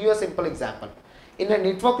just giving you a simple example. In a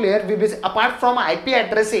network layer, apart from IP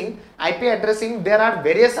addressing, there are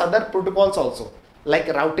various other protocols also, like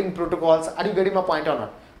routing protocols. Are you getting my point or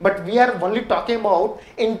not? But we are only talking about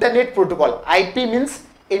internet protocol. IP means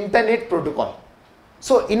internet protocol.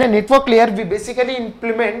 So in a network layer, we basically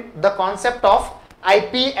implement the concept of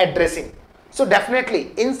IP addressing. So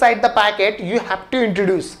definitely inside the packet, you have to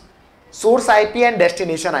introduce source IP and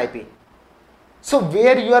destination IP. So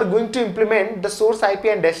where you are going to implement the source IP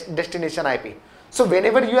and destination IP. So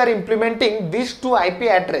whenever you are implementing these two IP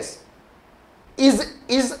address, is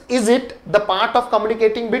it the part of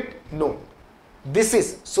communicating bit? No. This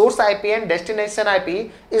is source IP and destination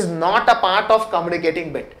IP is not a part of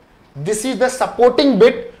communicating bit. This is the supporting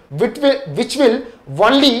bit which will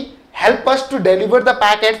only help us to deliver the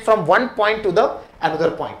packet from one point to the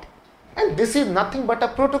another point. And this is nothing but a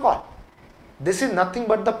protocol. This is nothing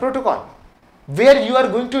but the protocol where you are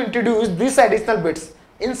going to introduce these additional bits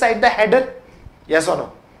inside the header. Yes or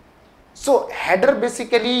no? So header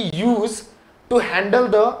basically used to handle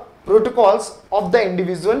the protocols of the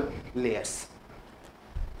individual layers.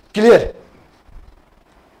 Clear?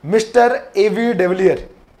 Mr. A.V. De Villiers.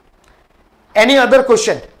 Any other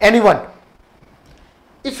question? Anyone?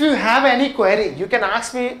 If you have any query, you can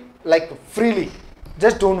ask me like freely.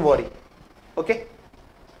 Just don't worry. Okay?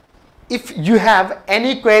 If you have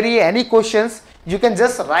any query, any questions, you can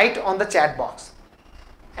just write on the chat box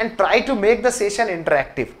and try to make the session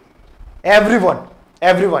interactive. Everyone.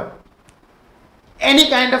 Any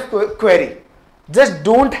kind of query. Just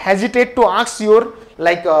don't hesitate to ask your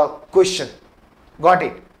question. Got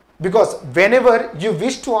it? Because whenever you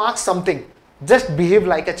wish to ask something, just behave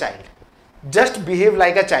like a child. Just behave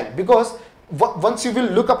like a child, because once you will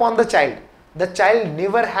look upon the child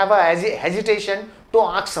never have a hesitation to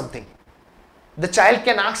ask something. The child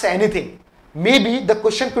can ask anything. Maybe the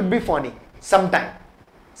question could be funny sometime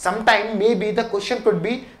maybe the question could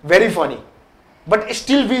be very funny, but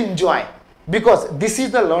still we enjoy, because this is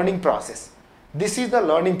the learning process.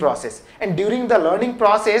 And during the learning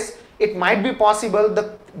process, it might be possible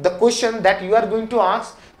the question that you are going to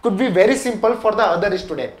ask could be very simple for the other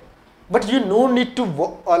student, but you no need to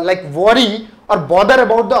worry or bother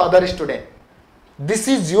about the other student. This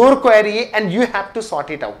is your query and you have to sort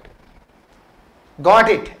it out. Got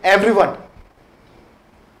it, everyone?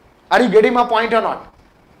 Are you getting my point or not?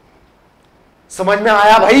 समझ में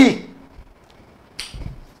आया भाई?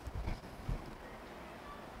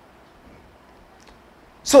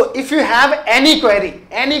 So if you have any query,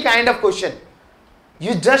 any kind of question,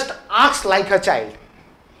 you just ask like a child.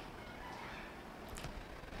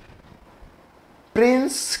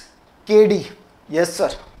 Prince KD. Yes, sir.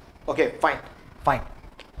 Okay, fine.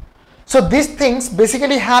 So these things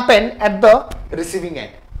basically happen at the receiving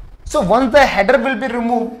end. So once the header will be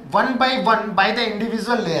removed one by one by the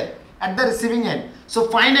individual layer at the receiving end. So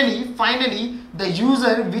finally the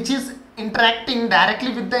user which is interacting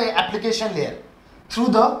directly with the application layer through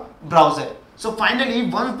the browser. So finally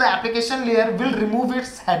once the application layer will remove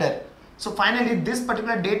its header, so finally this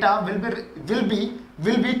particular data will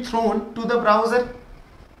be thrown to the browser,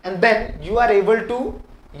 and then you are able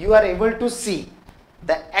to see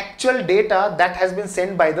the actual data that has been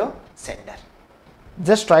sent by the sender.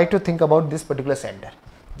 Just try to think about this particular sender.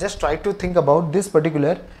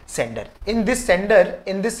 In this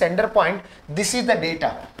sender point, this is the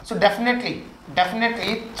data. So definitely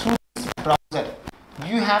through this browser,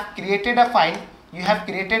 you have created a file.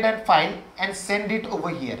 And send it over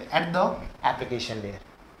here at the application layer.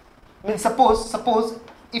 I mean, suppose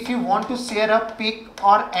if you want to share a pic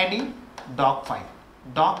or any doc file,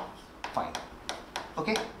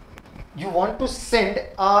 okay, you want to send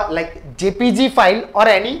a JPG file or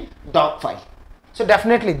any doc file. So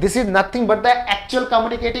definitely this is nothing but the actual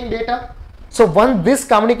communicating data. So once this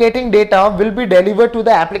communicating data will be delivered to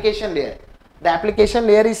the application layer, the application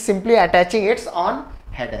layer is simply attaching its own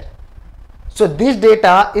header. So this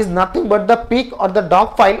data is nothing but the pic or the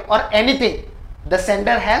doc file or anything the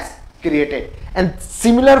sender has created, and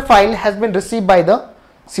similar file has been received by the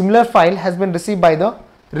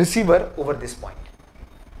receiver over this point.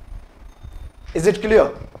 Is it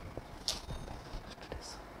clear?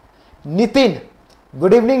 Nitin,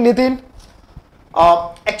 good evening Nitin.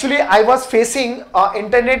 Actually I was facing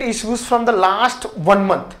internet issues from the last 1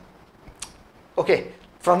 month. Okay,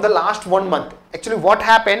 from the last 1 month. Actually what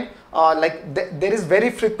happened, there is very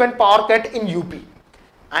frequent power cut in UP.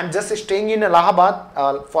 I'm just staying in Allahabad,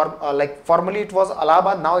 formerly it was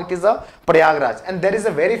Allahabad, now it is a Prayagraj, and there is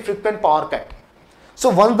a very frequent power cut. So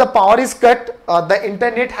once the power is cut, the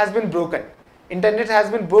internet has been broken. Internet has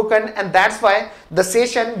been broken, and that's why the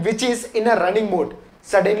session which is in a running mode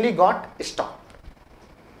suddenly got stopped.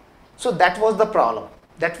 So that was the problem.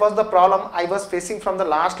 That was the problem I was facing from the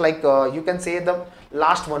last, you can say, the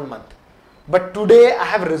last 1 month. But today I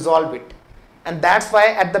have resolved it. And that's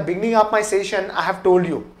why at the beginning of my session I have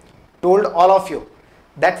told all of you,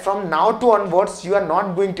 that from now to onwards you are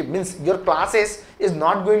not going to, means your classes is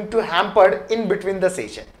not going to hampered in between the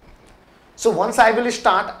session. So once I will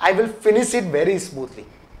start, I will finish it very smoothly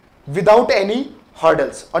without any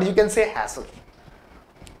hurdles, or you can say hassle.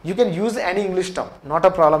 You can use any English term, not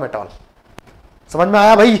a problem at all. समझ में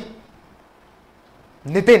आया भाई?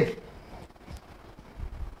 Nitin?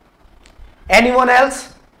 Anyone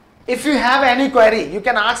else? If you have any query, you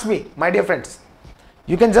can ask me, my dear friends.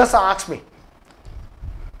 You can just ask me.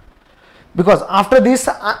 Because after this,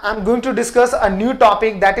 I'm going to discuss a new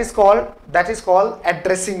topic that is called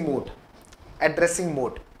addressing mode. Addressing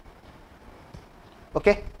mode.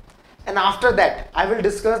 Okay? And after that, I will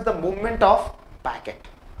discuss the movement of packet.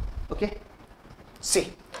 Okay?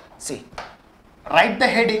 See. Write the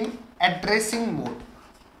heading addressing mode.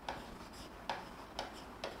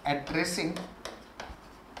 Addressing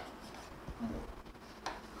mode.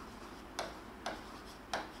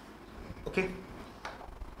 Okay?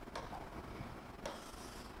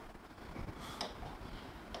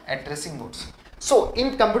 Addressing modes. So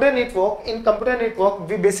in computer network,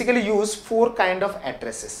 we basically use 4 kind of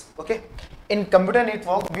addresses. Okay? In computer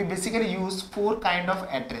network, we basically use 4 kind of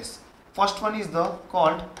address. First one is the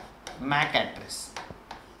called MAC address.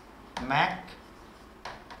 MAC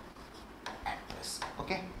address.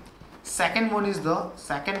 Okay? Second one is the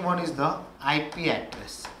IP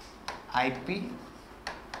address. IP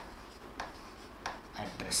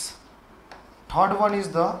address. Third one is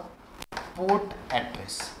the port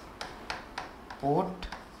address. Port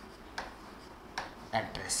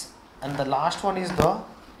address. And the last one is the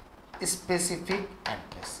specific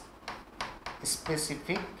address.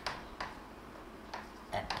 Specific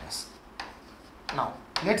address. Now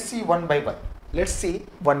let's see one by one.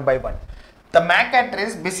 The MAC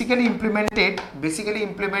address basically implemented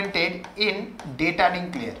in data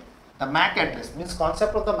link layer. The MAC address means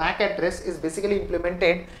concept of the MAC address is basically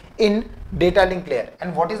implemented in data link layer.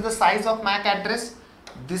 And what is the size of MAC address?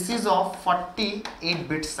 This is of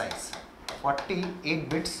 48-bit size. 48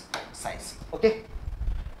 bits size. Okay.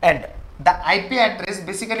 And the IP address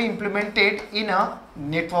basically implemented in a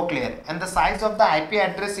network layer, and the size of the IP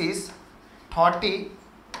address is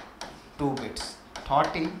 32 bits.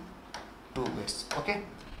 32 bits. Okay.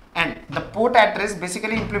 And the port address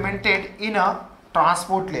basically implemented in a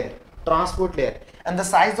transport layer. And the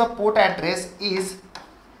size of port address is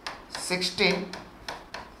 16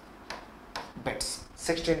 bits.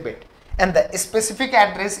 16 bit. And the specific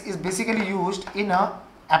address is basically used in a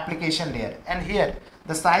application layer. And here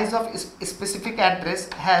the size of specific address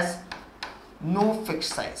has no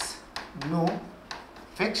fixed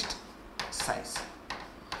size.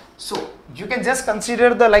 So you can just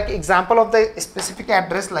consider the example of the specific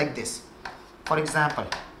address like this. For example,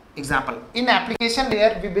 in application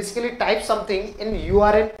layer we basically type something in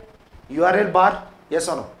URL bar, yes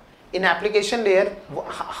or no? In application layer,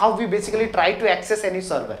 how we basically try to access any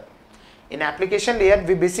server? In application layer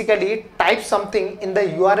we basically type something in the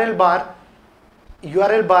URL bar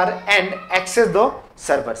and access the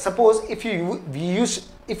server. Suppose if you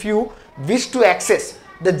wish to access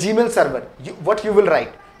the Gmail server, what you will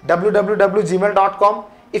write? www.gmail.com.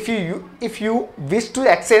 If you wish to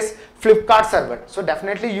access Flipkart server, so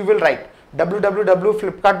definitely you will write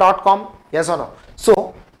www.flipkart.com, yes or no?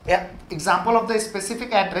 So yeah, example of the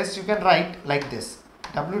specific address you can write like this: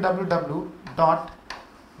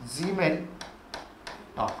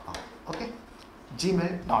 www.gmail.com. okay,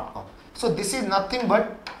 gmail.com. So this is nothing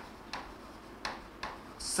but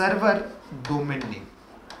server domain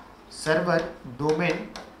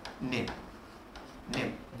name,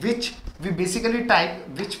 which we basically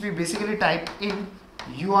type in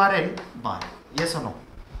URL bar, yes or no?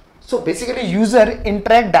 So basically user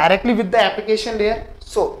interact directly with the application layer.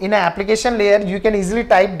 So in an application layer you can easily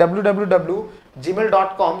type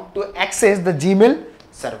www.gmail.com to access the Gmail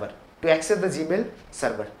server.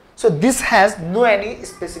 So this has no any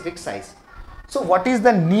specific size. So what is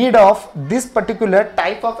the need of this particular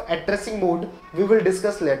type of addressing mode, we will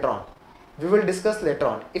discuss later on.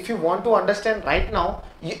 If you want to understand right now,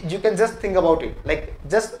 you can just think about it.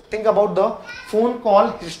 Just think about the phone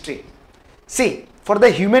call history. See, for the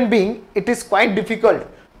human being, it is quite difficult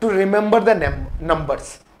to remember the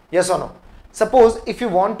numbers. Yes or no? Suppose if you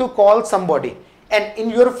want to call somebody and in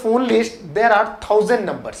your phone list there are 1000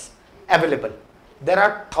 numbers available. there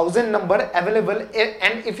are 1000 number available,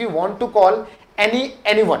 and if you want to call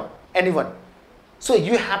anyone, so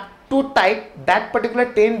you have to type that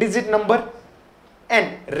particular 10 digit number,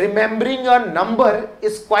 and remembering a number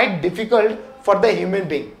is quite difficult for the human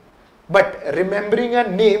being, but remembering a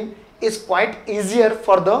name is quite easier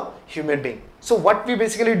for the human being. So what we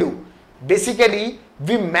basically do, basically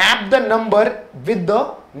we map the number with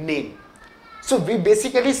the name. So we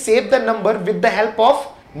basically save the number with the help of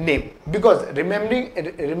name, because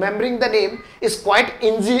remembering the name is quite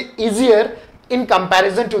easier in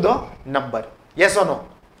comparison to the number. Yes or no?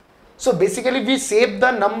 So basically we save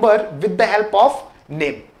the number with the help of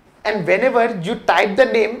name, and whenever you type the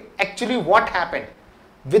name, actually what happened,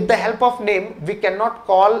 with the help of name we cannot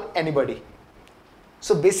call anybody.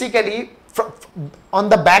 So basically on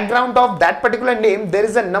the background of that particular name there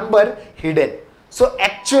is a number hidden. So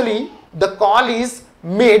actually the call is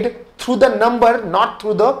made through the number, not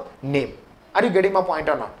through the name. Are you getting my point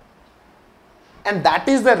or not? And that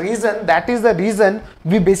is the reason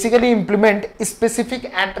we basically implement a specific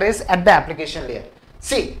address at the application layer.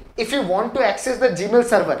 See, if you want to access the Gmail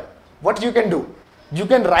server, what you can do? You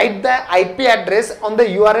can write the IP address on the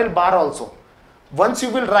URL bar also. Once you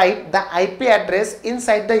will write the IP address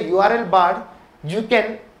inside the URL bar, you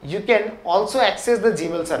can also access the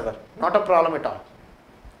Gmail server. Not a problem at all.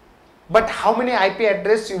 But how many IP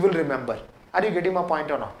address you will remember? Are you getting my point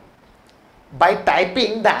or not? By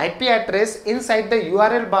typing the IP address inside the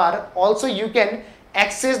URL bar, also you can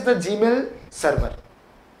access the Gmail server.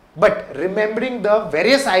 But remembering the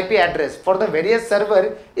various IP address for the various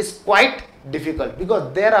server is quite difficult,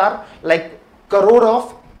 because there are like crore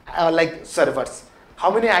of servers.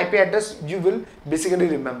 How many IP address you will basically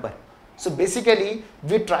remember? So basically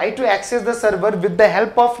we try to access the server with the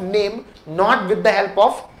help of name, not with the help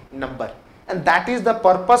of number, and that is the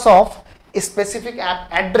purpose of a specific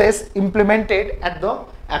address implemented at the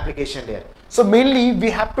application layer. So mainly we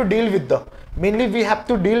have to deal with the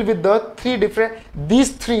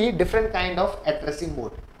these three different kind of addressing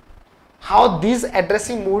mode. How these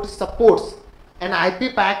addressing mode supports an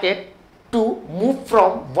IP packet to move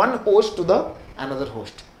from one host to the another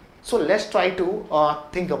host. So let's try to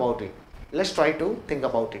think about it.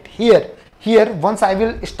 Here once I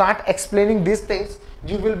will start explaining these things,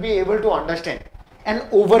 you will be able to understand an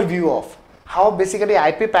overview of how basically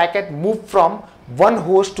IP packet move from one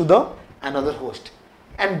host to the another host,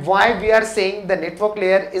 and why we are saying the network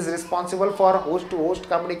layer is responsible for host to host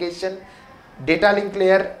communication, data link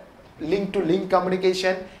layer link to link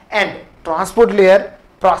communication, and transport layer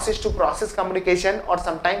process to process communication, or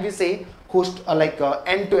sometimes we say host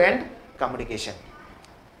end to end communication.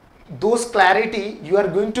 Those clarity you are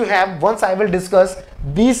going to have once I will discuss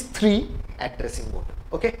these three addressing mode.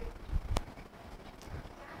 Okay,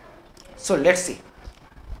 so let's see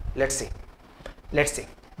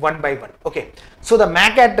one by one. Okay, so the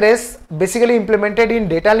MAC address basically implemented in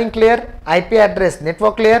data link layer, IP address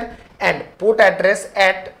network layer, and port address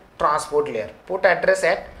at transport layer.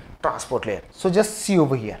 So just see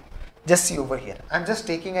over here. I'm just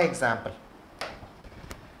taking an example.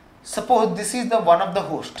 Suppose this is the one of the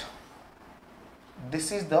host. And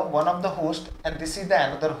this is the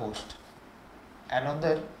another host.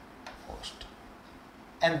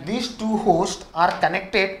 And these two hosts are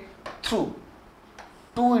connected through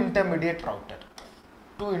two intermediate router.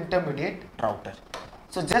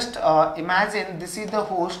 So just imagine this is the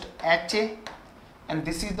host HA and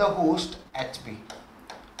this is the host HB.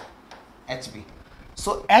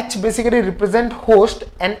 So H basically represent host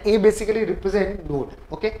and A basically represent node.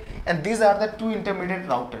 Okay, and these are the two intermediate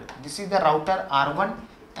router. This is the router R1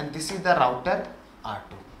 and this is the router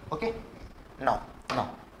R2. Okay, now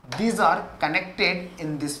these are connected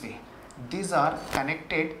in this way. In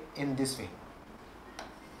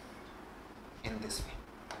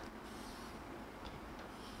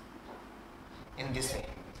this way.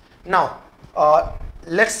 Now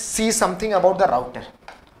let's see something about the router.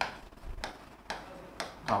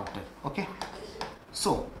 Okay,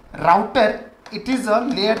 so router, it is a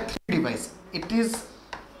layer 3 device. It is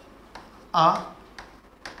a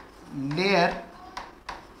layer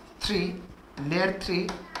 3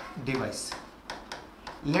 device.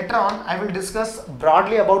 Later on I will discuss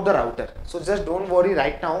broadly about the router, so just don't worry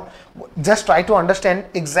right now. Just try to understand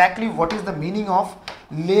exactly what is the meaning of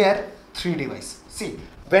layer 3 device. See,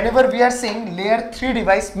 whenever we are saying layer 3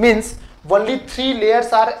 device, means only 3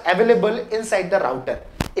 layers are available inside the router,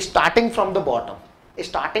 starting from the bottom.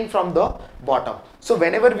 So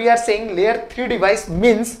whenever we are saying layer 3 device,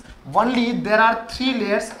 means only there are 3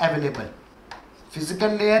 layers available: physical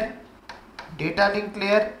layer, data link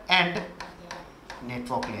layer, and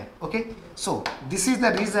network layer. Okay, so this is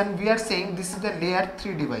the reason we are saying this is the layer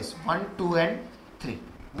 3 device, 1, 2 and 3,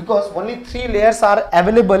 because only 3 layers are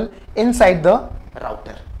available inside the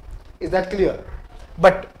router. Is that clear?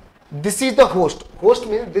 But this is the host. Host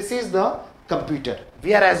means this is the computer.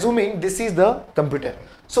 We are assuming this is the computer.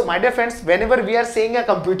 So my dear friends, whenever we are saying a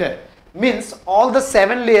computer, means all the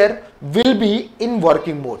 7 layer will be in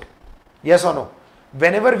working mode. Yes or no?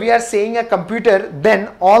 Whenever we are saying a computer, then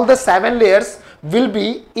all the 7 layers will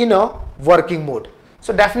be in a working mode.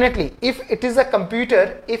 So definitely, if it is a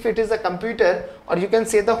computer, or you can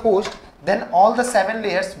say the host, then all the 7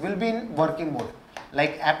 layers will be in working mode,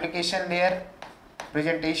 like application layer,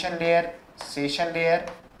 presentation layer, session layer,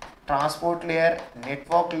 transport layer,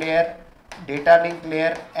 network layer, data link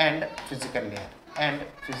layer and physical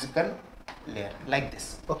layer, like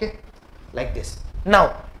this. Okay, like this.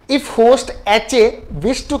 Now if host HA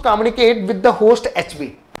wish to communicate with the host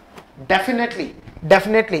HB, definitely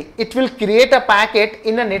it will create a packet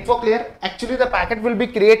in a network layer. Actually the packet will be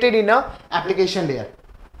created in a application layer,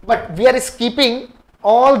 but we are skipping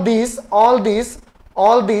all these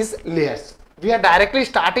layers. We are directly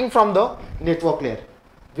starting from the network layer.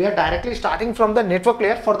 For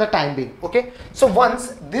the time being. Okay, so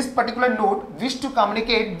once this particular node wish to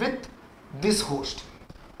communicate with this host,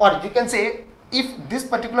 or you can say if this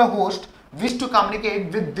particular host wish to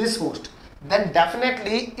communicate with this host, then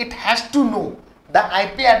definitely it has to know the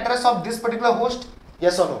IP address of this particular host.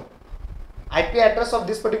 Yes or no? IP address of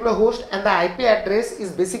this particular host, and the IP address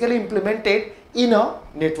is basically implemented in a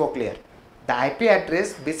network layer.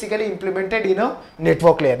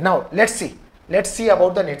 Now let's see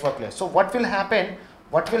about the network layer. So what will happen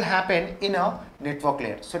in a network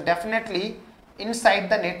layer? So definitely inside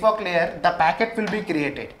the network layer the packet will be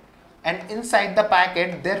created, and inside the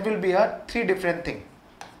packet there will be a 3 different thing: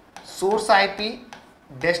 source IP,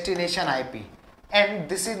 destination IP, and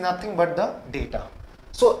this is nothing but the data.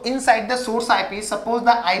 So inside the source IP, suppose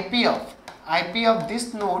the IP of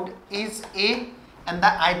this node is A and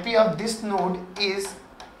the IP of this node is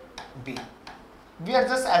B. We are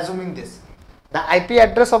just assuming this. The IP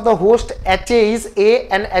address of the host HA is A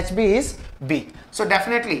and HB is B. So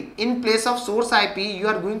definitely in place of source IP you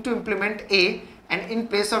are going to implement A, and in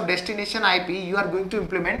place of destination IP you are going to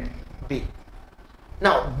implement B.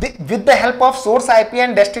 Now with the help of source IP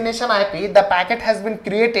and destination IP, the packet has been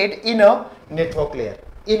created in a network layer.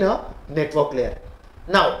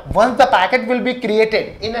 Now once the packet will be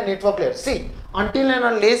created in a network layer, see, until and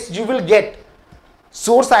unless you will get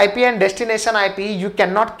source IP and destination IP, you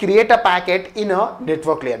cannot create a packet in a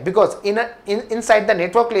network layer, because inside the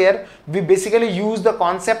network layer we basically use the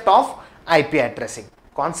concept of IP addressing.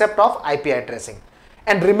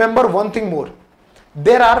 And remember one thing more,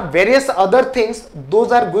 there are various other things,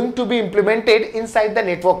 those are going to be implemented inside the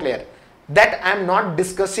network layer that I am not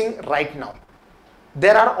discussing right now.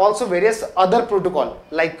 There are also various other protocol,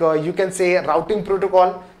 like you can say routing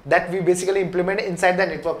protocol, that we basically implement inside the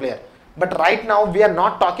network layer. But right now we are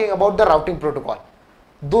not talking about the routing protocol.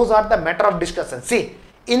 Those are the matter of discussion. See,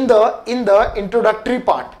 in the introductory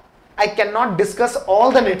part, I cannot discuss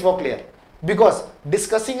all the network layer, because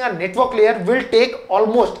discussing a network layer will take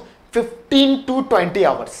almost 15 to 20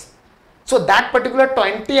 hours. So that particular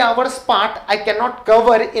 20 hours part I cannot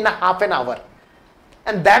cover in a half an hour.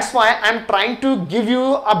 And that's why I am trying to give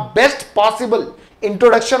you a best possible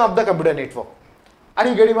introduction of the computer network. Are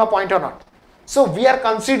you getting my point or not? So we are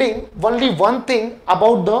considering only one thing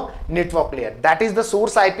about the network layer, that is the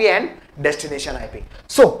source IP and destination IP.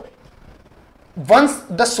 So once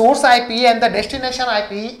the source IP and the destination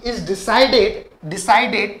IP is decided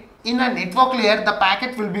in a network layer, the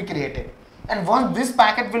packet will be created. And once this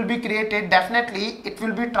packet will be created, definitely it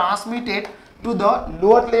will be transmitted to the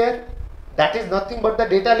lower layer, that is nothing but the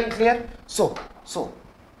data link layer. So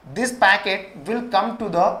this packet will come to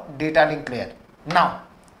the data link layer. Now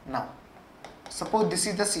suppose this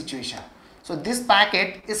is the situation. So this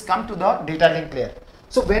packet is come to the data link layer.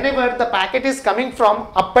 So whenever the packet is coming from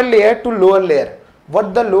upper layer to lower layer,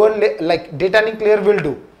 what the lower layer, like data link layer, will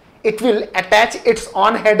do? It will attach its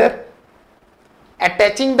own header.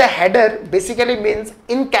 Attaching the header basically means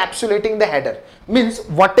encapsulating the header, means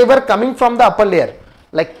whatever coming from the upper layer.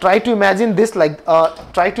 Like try to imagine this like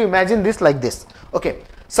this. Okay,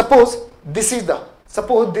 suppose this is the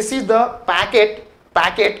packet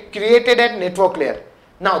created at network layer.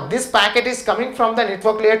 Now this packet is coming from the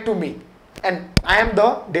network layer to me, and I am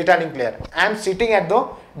the data link layer. I am sitting at the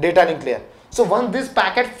data link layer. So once this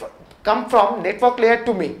packet come from network layer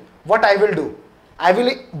to me, what I will do? I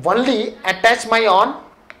will only attach my own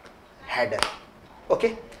header.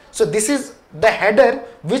 Okay, so this is the header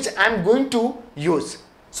which I am going to use.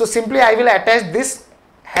 So simply I will attach this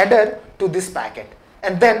header to this packet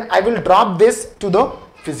and then I will drop this to the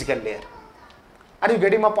physical layer. Are you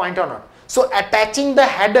getting my point or not? So attaching the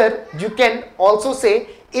header, you can also say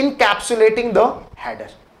encapsulating the header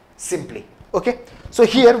simply. Okay. So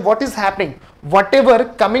here what is happening? Whatever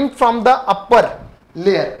coming from the upper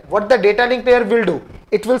layer, what the data link layer will do,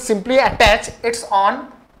 it will simply attach its own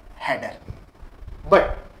header.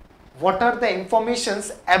 But what are the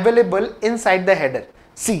informations available inside the header?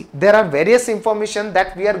 See, there are various information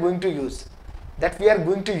that we are going to use.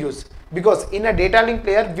 Because in a data link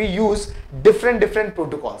layer we use different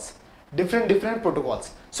protocols.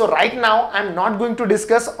 So right now I am not going to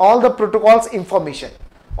discuss all the protocols information.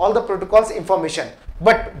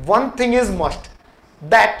 But one thing is must,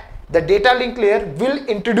 that the data link layer will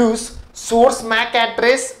introduce source MAC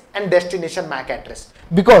address and destination MAC address.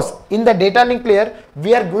 Because in the data link layer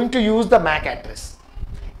we are going to use the MAC address.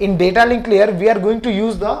 In data link layer we are going to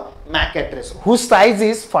use the MAC address whose size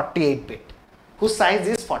is 48 bit.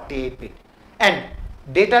 And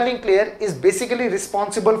data link layer is basically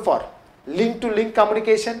responsible for link to link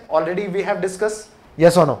communication. Already we have discussed,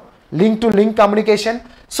 yes or no? Link to link communication.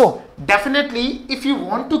 So definitely if you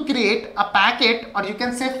want to create a packet, or you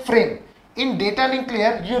can say frame, in data link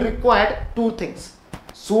layer you require two things: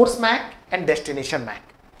 source MAC and destination MAC.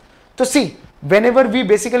 So see, whenever we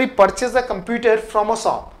basically purchase a computer from a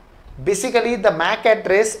shop, basically the MAC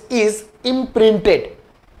address is imprinted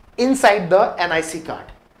inside the NIC card,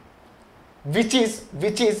 which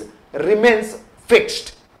remains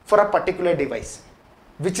fixed for a particular device.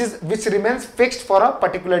 Which remains fixed for a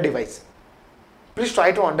particular device. Please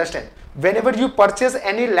try to understand. Whenever you purchase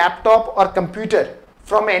any laptop or computer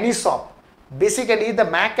from any shop, basically the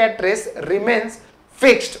MAC address remains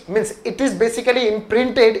fixed, means it is basically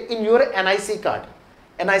imprinted in your NIC card.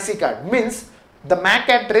 NIC card means the MAC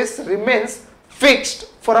address remains fixed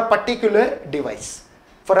for a particular device.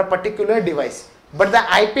 But the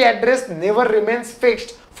IP address never remains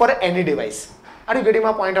fixed for any device. Are you getting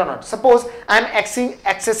my point or not? Suppose I am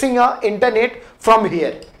accessing a internet from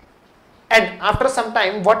here, and after some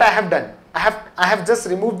time what I have done, I have just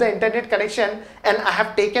removed the internet connection and I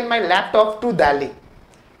have taken my laptop to Delhi,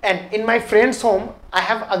 and in my friend's home I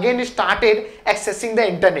have again started accessing the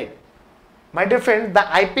internet. My dear friend, the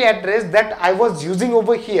IP address that I was using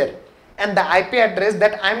over here and the IP address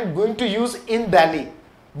that I am going to use in Delhi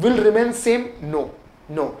will remain same? No.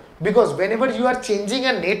 Because whenever you are changing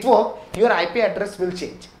a network, your IP address will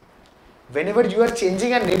change. Whenever you are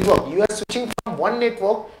changing a network, you are switching from one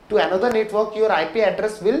network to another network, your IP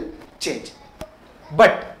address will change.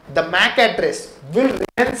 But the MAC address will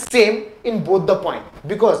remain same in both the point,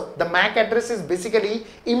 because the MAC address is basically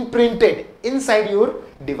imprinted inside your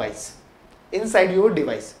device.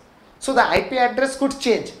 So the IP address could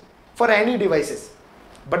change for any devices,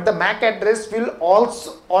 but the MAC address will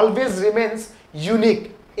also always remains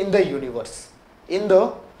unique in the universe.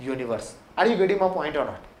 Are you getting my point or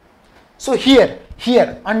not? So here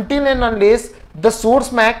until and unless the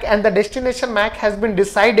source MAC and the destination MAC has been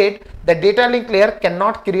decided, the data link layer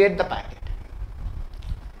cannot create the packet.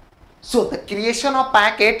 So the creation of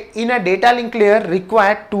packet in a data link layer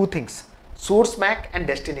require two things: source MAC and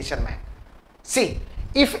destination MAC. See,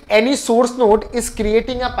 if any source node is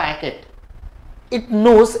creating a packet, it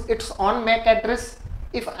knows its own MAC address.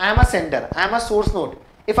 If I am a sender, I am a source node.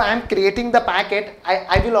 If I am creating the packet,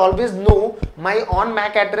 I will always know my own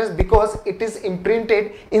MAC address because it is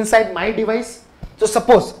imprinted inside my device. So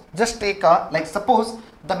suppose, just take a, suppose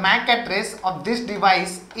the MAC address of this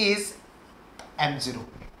device is M0.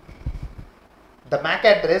 The MAC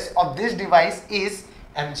address of this device is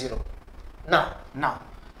M0. Now,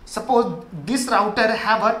 suppose this router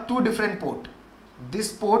have a two different port,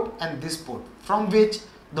 this port and this port, from which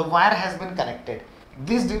the wire has been connected.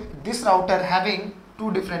 This router having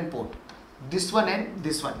two different port, this one and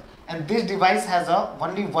this one, and this device has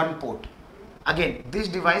only one port. Again, this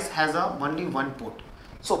device has only one port.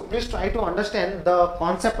 So please try to understand the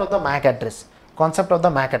concept of the MAC address.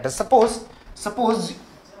 Suppose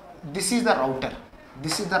this is the router.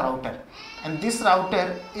 And this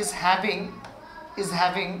router is having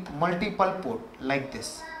multiple port like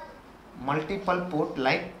this.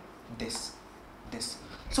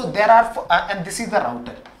 So there are and this is the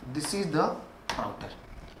router.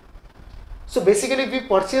 So basically we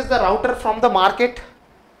purchase the router from the market,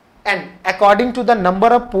 and according to the number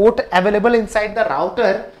of port available inside the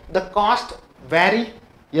router, the cost vary.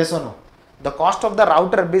 Yes or no? The cost of the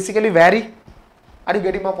router basically vary. Are you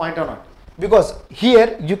getting my point or not? Because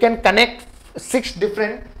here you can connect 6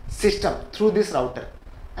 different systems through this router,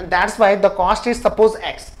 and that's why the cost is suppose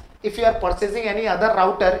X. If you are purchasing any other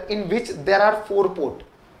router in which there are 4 ports,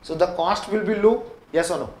 So the cost will be low, yes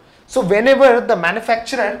or no? So whenever the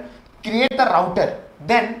manufacturer create the router,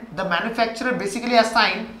 then the manufacturer basically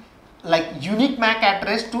assign like unique MAC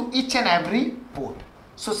address to each and every port.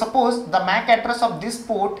 So suppose the MAC address of this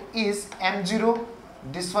port is M0,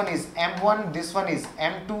 this one is M1, this one is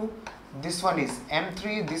M2, this one is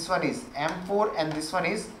M3, this one is M4, and this one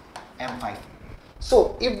is M5.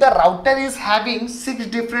 So if the router is having 6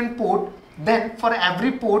 different ports, then for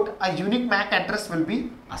every port a unique MAC address will be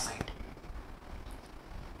assigned.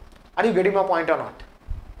 Are you getting my point or not?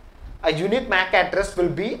 A unique MAC address will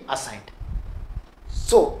be assigned.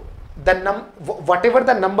 So the whatever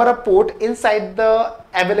the number of port inside the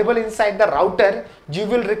available inside the router, you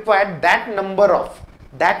will require that number of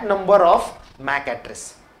MAC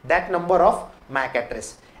address,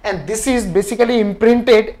 and this is basically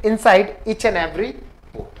imprinted inside each and every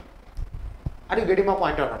port. Are you getting my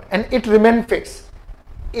point or not? And it remains fixed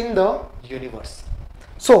in the universe.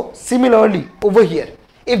 So similarly over here,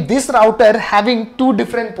 if this router having 2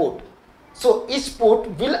 different ports, so each port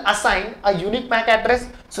will assign a unique MAC address.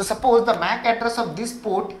 So suppose the MAC address of this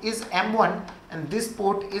port is M1 and this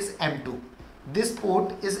port is M2. This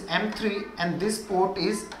port is M3 and this port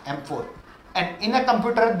is M4. And in a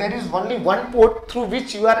computer there is only one port through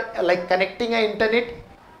which you are like connecting an internet,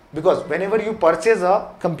 because whenever you purchase a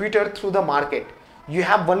computer through the market, you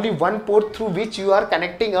have only one port through which you are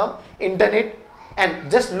connecting a internet. And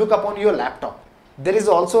just look upon your laptop, there is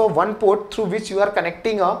also one port through which you are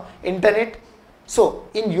connecting a internet. So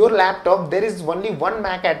in your laptop there is only one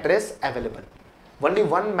MAC address available,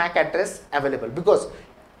 because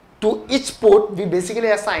to each port we basically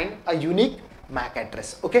assign a unique MAC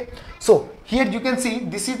address. Okay, so here you can see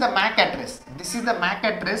this is the MAC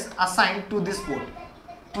address, assigned to this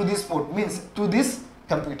port, means to this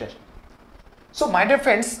computer. So my dear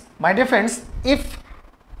friends, if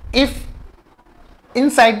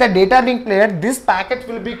inside the data link layer this packet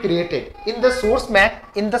will be created in the source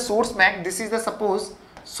MAC, this is the suppose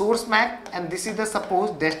source MAC and this is the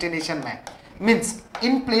suppose destination MAC. Means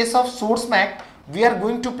in place of source MAC we are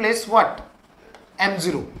going to place what?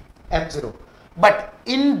 M0. But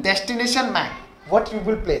in destination MAC what you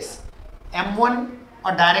will place? M1,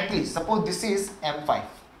 or directly suppose this is M5.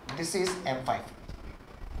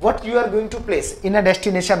 What you are going to place in a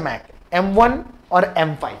destination MAC? M1 or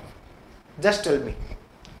M5? Just tell me,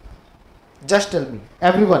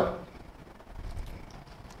 everyone.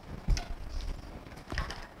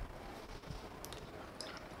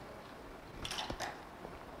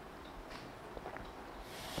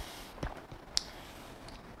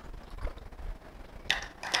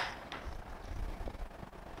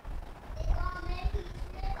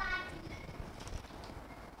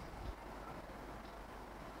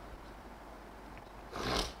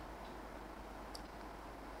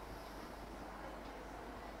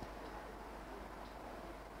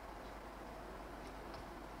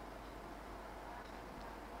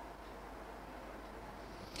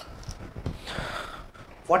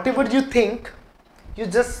 Whatever you think, you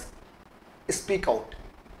just speak out.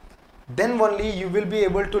 Then only you will be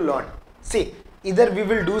able to learn. See, either we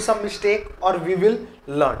will do some mistake or we will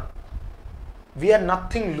learn. We are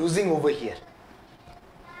nothing losing over here.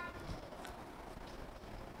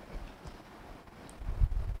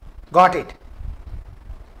 Got it?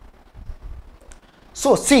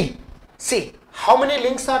 So see how many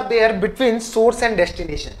links are there between source and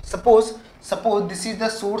destination. Suppose this is the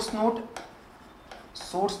source node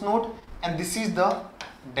and this is the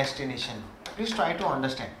destination. Please try to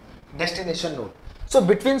understand. Destination node. So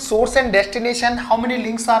between source and destination, how many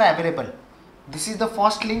links are available? This is the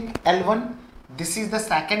first link L1, this is the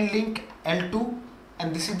second link L2,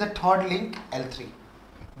 and this is the third link L3.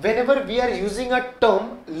 Whenever we are using a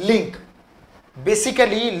term link,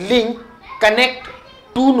 basically link connect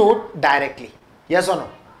two nodes directly. Yes or no?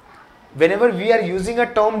 Whenever we are using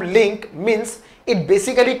a term link, means it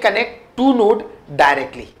basically connect two nodes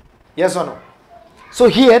directly. Yes or no? So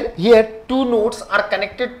here two nodes are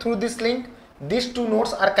connected through this link, these two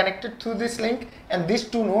nodes are connected through this link, and these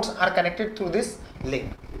two nodes are connected through this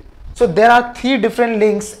link. So there are 3 different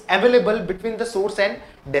links available between the source and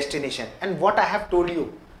destination. And what I have told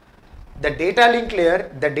you, the data link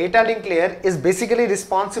layer is basically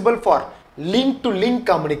responsible for link to link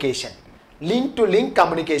communication. Link to link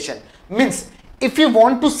communication means if you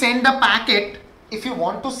want to send a packet,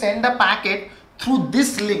 through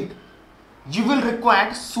this link, you will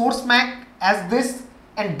require source MAC as this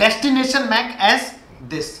and destination MAC as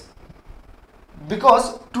this.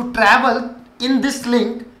 Because to travel in this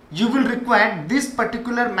link, you will require this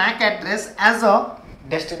particular MAC address as a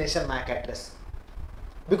destination MAC address.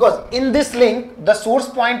 Because in this link, the source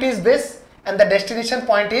point is this and the destination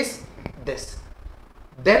point is this.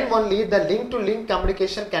 Then only the link to link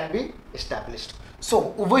communication can be established.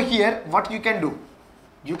 So over here, what you can do,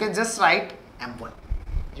 you can just write M1.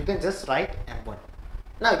 You can just write M1.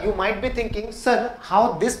 Now you might be thinking, sir,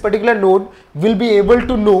 how this particular node will be able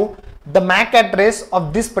to know the MAC address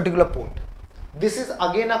of this particular port? This is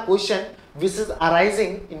again a question which is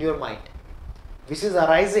arising in your mind. Which is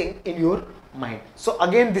arising in your mind. So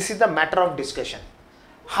again, this is the matter of discussion.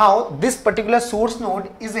 How this particular source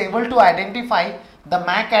node is able to identify the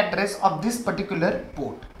MAC address of this particular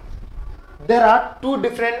port. There are two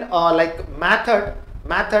different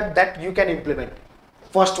method that you can implement.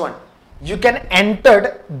 First one, you can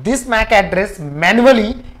enter this MAC address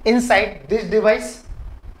manually inside this device,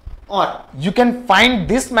 or you can find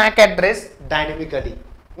this MAC address dynamically,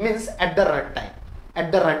 means at the runtime.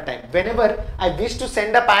 At the runtime, whenever I wish to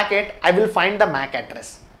send a packet, I will find the MAC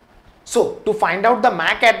address. So to find out the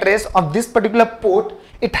MAC address of this particular port,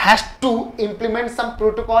 it has to implement some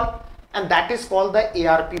protocol, and that is called the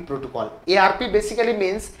ARP protocol. ARP basically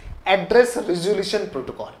means address resolution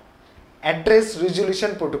protocol. Address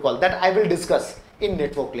resolution protocol that I will discuss in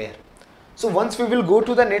network layer. So once we will go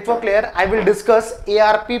to the network layer, I will discuss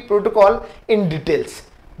ARP protocol in details,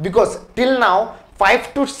 because till now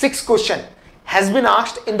 5 to 6 questions has been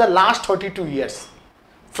asked in the last 32 years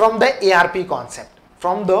from the ARP concept.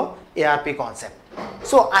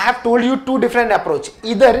 So I have told you two different approach.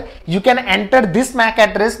 Either you can enter this MAC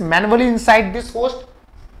address manually inside this host.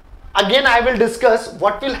 Again, I will discuss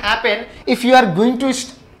what will happen if you are going to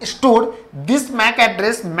store this MAC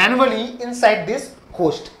address manually inside this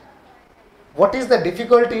host. What is the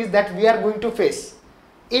difficulties that we are going to face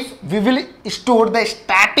if we will store the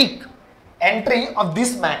static entry of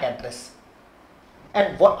this MAC address,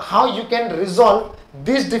 and how you can resolve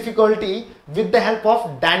this difficulty with the help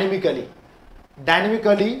of dynamically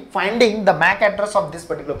finding the MAC address of this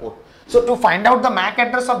particular port. So to find out the MAC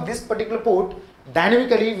address of this particular port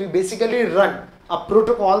dynamically, we basically run a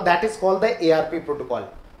protocol that is called the ARP protocol,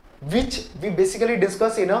 which we basically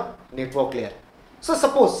discuss in a network layer. So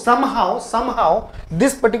suppose somehow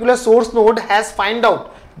this particular source node has find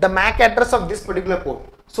out the MAC address of this particular port.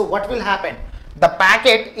 So what will happen? The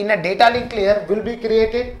packet in a data link layer will be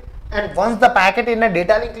created, and once the packet in a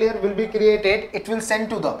data link layer will be created, it will send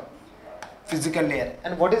to the physical layer.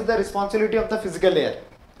 And what is the responsibility of the physical layer?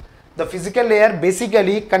 The physical layer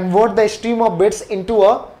basically convert the stream of bits into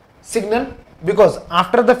a signal, because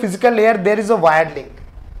after the physical layer there is a wired link.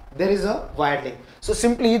 So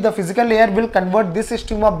simply the physical layer will convert this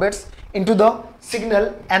stream of bits into the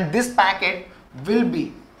signal, and this packet will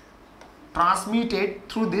be transmitted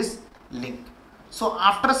through this link. So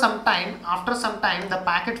after some time the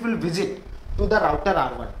packet will visit to the router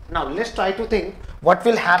R1. Now let's try to think what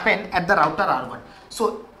will happen at the router R1.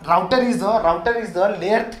 So router is the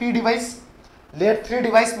layer 3 device. Layer 3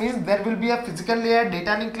 device means there will be a physical layer,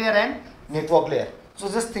 data link layer and network layer. So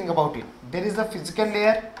just think about it. There is a physical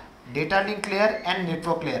layer, data link layer and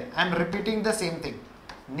network layer. I am repeating the same thing.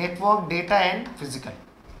 Network, data and physical.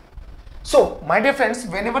 So my dear friends,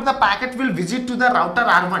 whenever the packet will visit to the router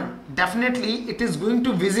R1, definitely it is going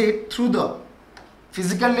to visit through the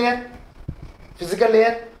physical layer.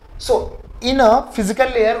 So in a physical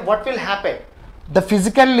layer, what will happen? The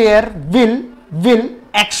physical layer will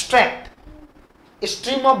extract a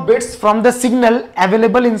stream of bits from the signal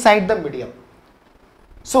available inside the medium.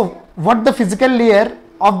 So what the physical layer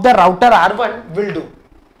of the router R1 will do?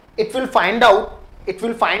 It will find out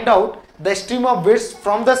the stream of bits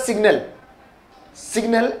from the signal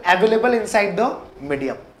available inside the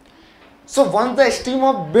medium. So once the stream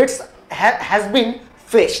of bits has been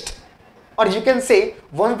fetched, or you can say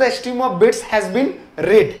once the stream of bits has been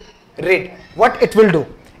read, what it will do?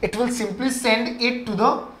 It will simply send it to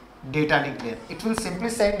the data link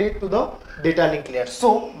layer.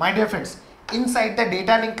 So my dear friends, inside the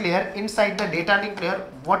data link layer,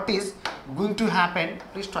 what is going to happen?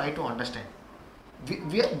 Please try to understand.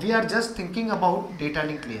 We are just thinking about data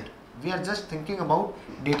link layer.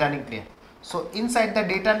 So inside the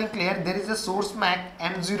data link layer, there is a source MAC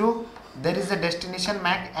M0, there is a destination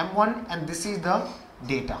MAC M1, and this is the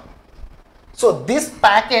data. So this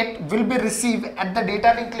packet will be received at the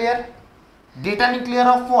data link layer. Data link layer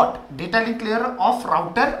of what? Data link layer of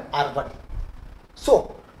router R1.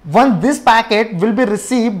 So once this packet will be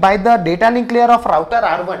received by the data link layer of router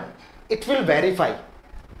R1, it will verify.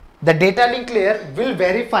 The data link layer will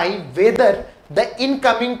verify whether the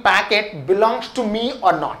incoming packet belongs to me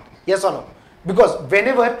or not. Yes or no? Because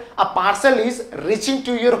whenever a parcel is reaching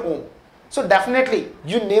to your home, so definitely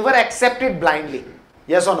you never accept it blindly.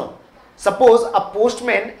 Yes or no? Suppose a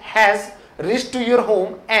postman has reach to your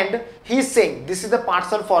home and he is saying this is the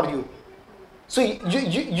parcel for you. So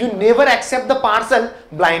you never accept the parcel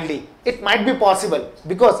blindly. It might be possible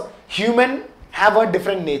because human have a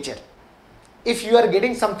different nature. If you are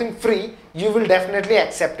getting something free, you will definitely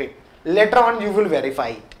accept it. Later on you will verify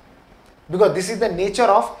it, because this is the nature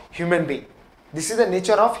of human being. This is the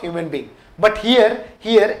nature of human being. But here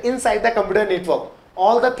inside the computer network,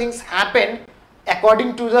 all the things happen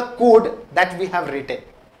according to the code that we have written,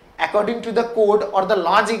 according to the code or the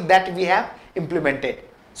logic that we have implemented.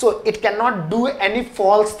 So it cannot do any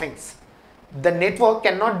false things. The network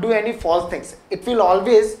cannot do any false things. It will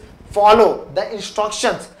always follow the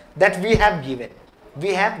instructions that we have given.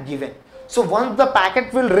 So once the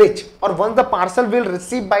packet will reach, or once the parcel will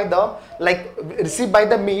receive by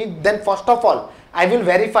the me, then first of all I will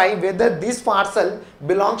verify whether this parcel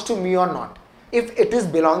belongs to me or not. If it is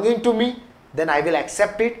belonging to me, then I will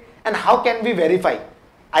accept it. And how can we verify?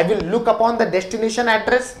 I will look upon the destination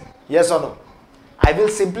address, yes or no. I will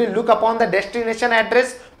simply look upon the destination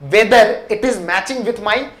address whether it is matching with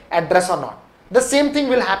my address or not. The same thing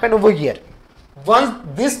will happen over here. Once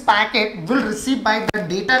this packet will receive by the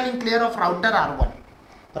data link layer of router R1,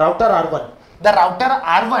 the router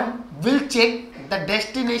R1 will check the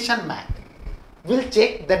destination MAC.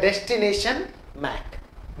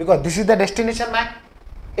 Because this is the destination MAC.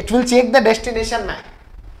 It will check the destination MAC.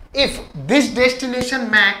 If this destination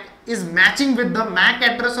MAC is matching with the MAC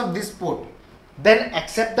address of this port, then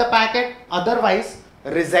accept the packet, otherwise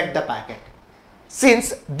reject the packet.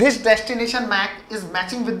 Since this destination MAC is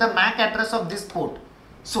matching with the MAC address of this port,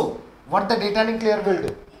 so what the data link layer will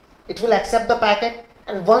do? It will accept the packet,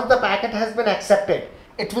 and once the packet has been accepted,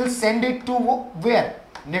 it will send it to where?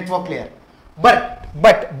 Network layer.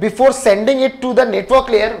 But before sending it to the network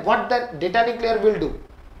layer, what the data link layer will do?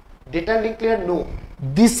 Data link layer know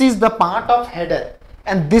this is the part of header,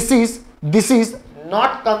 and this is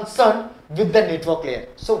not concerned with the network layer.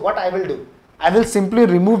 So what I will do? I will simply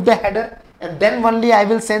remove the header, and then only I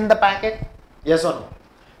will send the packet, yes or no.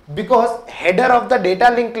 Because header of the data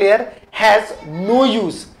link layer has no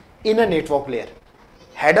use in a network layer.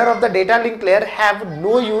 Header of the data link layer have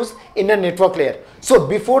no use in a network layer. So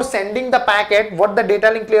before sending the packet, what the data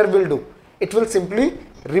link layer will do? It will simply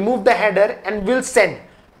remove the header and will send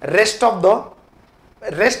rest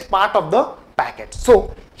part of the packet.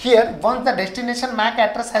 So here, once the destination MAC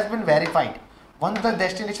address has been verified, once the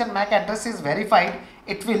destination MAC address is verified,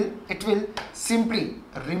 it will simply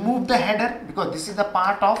remove the header, because this is the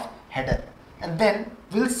part of header, and then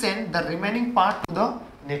will send the remaining part to the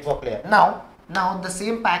network layer. Now the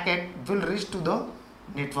same packet will reach to the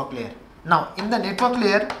network layer. Now in the network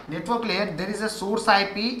layer there is a source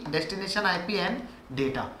IP, destination IP and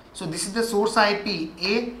data. So this is the source IP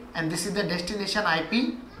A and this is the destination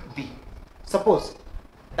IP B. Suppose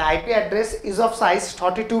the IP address is of size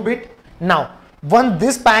 32-bit. Now once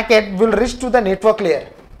this packet will reach to the network layer,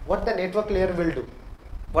 what the network layer will do?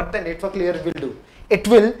 It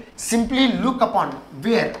will simply look upon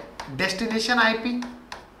where? Destination IP.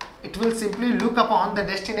 It will simply look upon the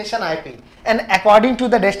destination IP, and according to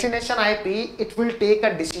the destination IP, it will take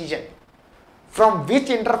a decision from which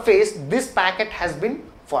interface this packet has been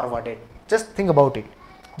forwarded. Just think about it.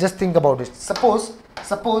 Suppose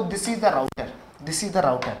this is the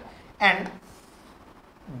router, and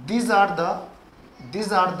these are the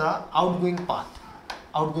outgoing path.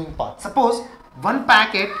 Suppose one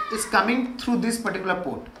packet is coming through this particular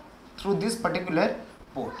port,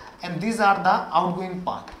 and these are the outgoing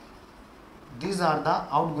path.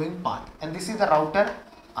 And this is the router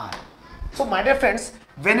R. So my dear friends,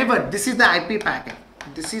 whenever this is the IP packet,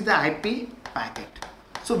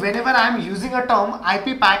 so whenever I am using a term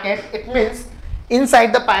IP packet, it means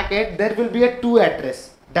inside the packet there will be a two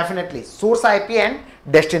address, definitely source IP and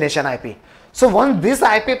destination IP. So once this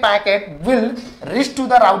IP packet will reach to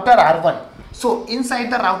the router R1, so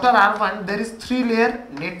inside the router R1 there is three layer: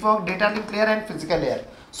 network, data link layer and physical layer.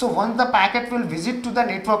 So once the packet will visit to the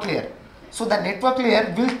network layer, so the network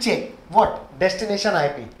layer will check what? Destination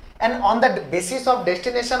IP, and on the basis of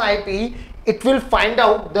destination IP, it will find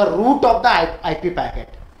out the root of the IP packet.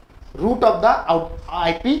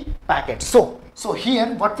 So here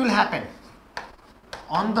what will happen?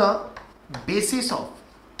 On the basis of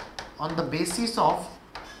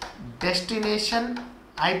destination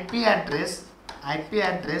IP address,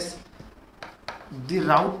 the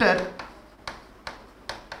router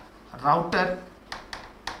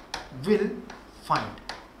will find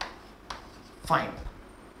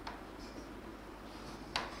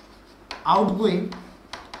outgoing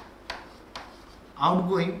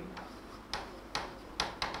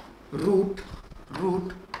root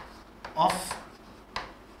of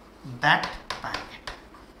that packet,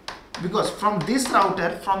 because from this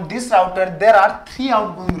router there are 3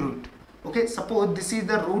 outgoing route. Okay, suppose this is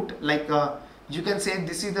the route, like you can say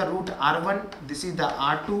this is the route R1, this is the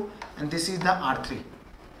R2, and this is the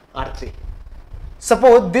R3.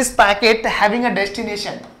 Suppose this packet having a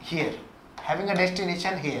destination here,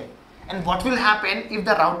 and what will happen if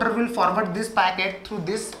the router will forward this packet through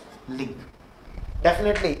this link?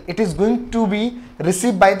 Definitely it is going to be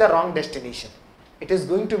received by the wrong destination.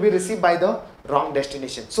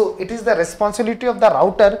 So it is the responsibility of the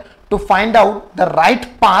router to find out the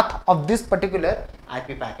right path of this particular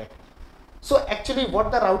IP packet. So actually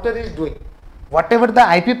what the router is doing, whatever the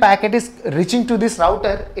IP packet is reaching to this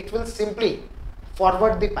router, it will simply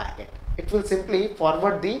forward the packet.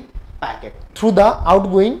 Through the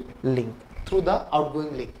outgoing link.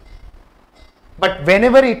 But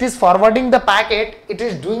whenever it is forwarding the packet, it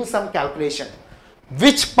is doing some calculation.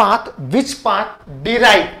 Which path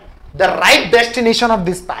derive the right destination of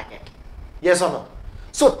this packet? Yes or no?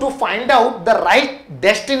 So to find out the right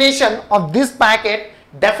destination of this packet,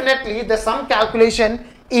 definitely the some calculation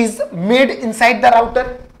is made inside the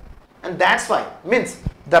router, and that's why means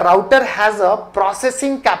the router has a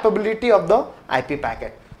processing capability of the IP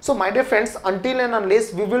packet. So my dear friends, until and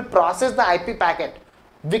unless we will process the IP packet,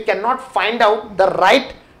 we cannot find out the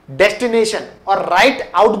right destination or right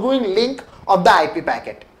outgoing link of the IP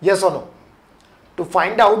packet. Yes or no? To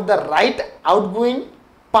find out the right outgoing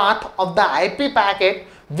path of the IP packet,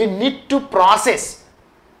 we need to process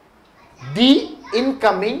the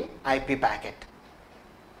incoming IP packet.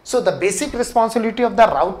 So the basic responsibility of the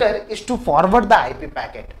router is to forward the IP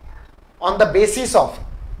packet on the basis of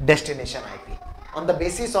destination IP.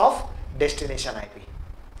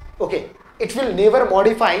 Okay, it will never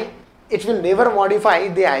modify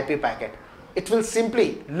the IP packet. It will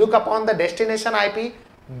simply look upon the destination IP,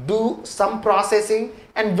 do some processing,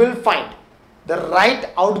 and will find the right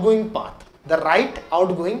outgoing path.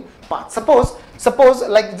 Suppose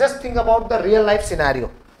like just think about the real life scenario.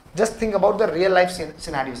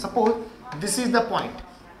 Suppose this is the point,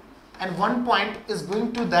 and one point is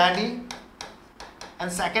going to Delhi,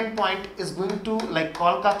 and second point is going to like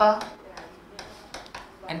Kolkata,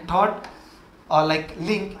 and third like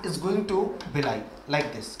link is going to Bhilai,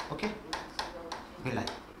 like this. Okay, Bhilai.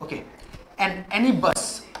 Okay, and any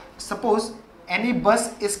bus, suppose any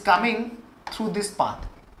bus is coming through this path.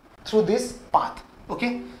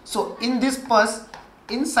 Okay, so in this bus,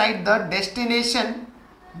 inside the destination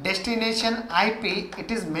IP, it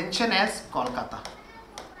is mentioned as Kolkata.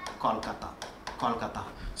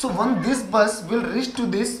 So when this bus will reach to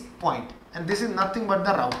this point, and this is nothing but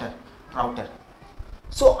the router.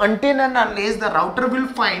 So until and unless the router will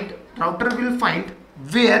find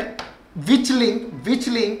which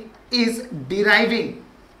link is deriving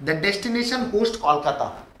the destination host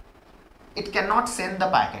Kolkata, it cannot send the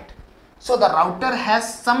packet. So the router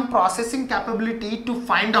has some processing capability to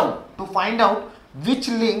find out which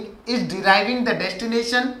link is deriving the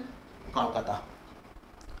destination Kolkata.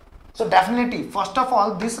 So definitely, first of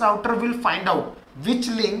all, this router will find out which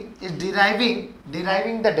link is deriving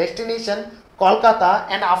the destination Kolkata,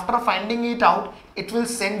 and after finding it out, it will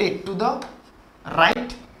send it to the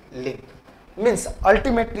right link. Means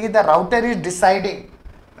ultimately the router is deciding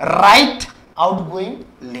right outgoing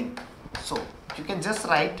link. So you can just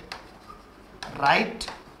write right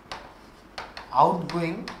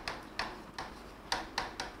outgoing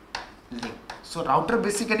link. So router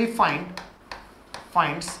basically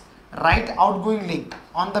finds right outgoing link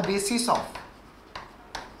on the basis of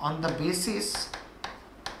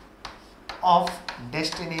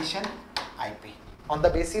destination IP.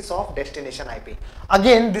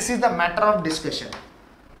 Again, this is the matter of discussion.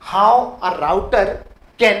 How a router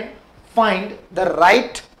can find the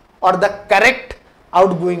right or the correct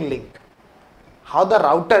outgoing link.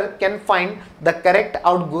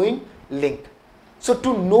 So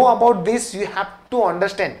to know about this, you have to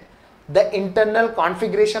understand the internal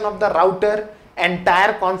configuration of the router,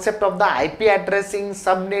 entire concept of the IP addressing,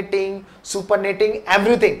 subnetting, supernetting,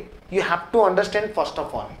 everything you have to understand first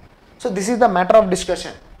of all. So this is the matter of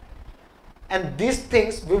discussion, and these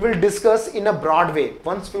things we will discuss in a broad way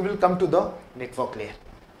once we will come to the network layer.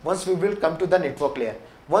 Once you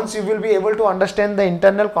will be able to understand the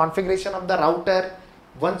internal configuration of the router,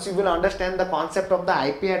 once you will understand the concept of the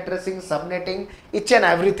IP addressing, subnetting, each and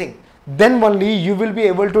everything, then only you will be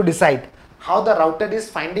able to decide how the router is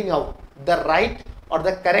finding out the right or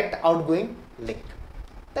the correct outgoing link.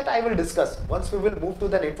 That I will discuss. Once we will move to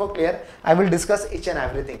the network layer, I will discuss each and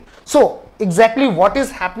everything. So exactly what is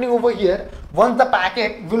happening over here, once the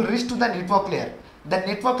packet will reach to the network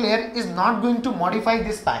layer is not going to modify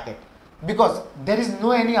this packet. because there is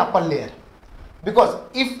no any upper layer. Because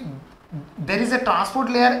if there is a transport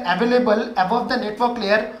layer available above the network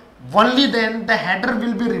layer, only then the header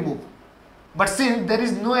will be removed. But since there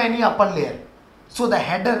is no any upper layer, so the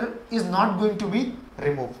header is not going to be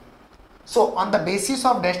removed. So on the basis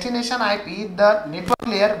of destination IP, the network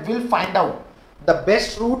layer will find out the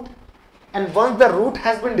best route, and once the route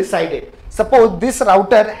has been decided, suppose this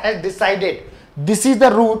router has decided this is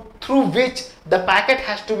the route through which the packet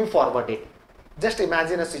has to be forwarded. Just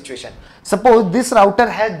imagine a situation. Suppose this router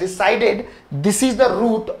has decided this is the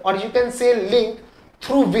route, or you can say link,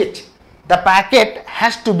 through which the packet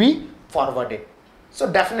has to be forwarded. So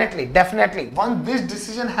definitely once this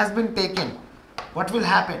decision has been taken, what will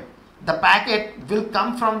happen? The packet will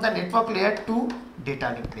come from the network layer to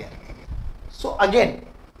data link layer. So again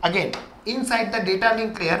inside the data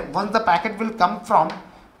link layer, once the packet will come from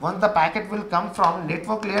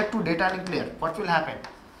network layer to data link layer, what will happen?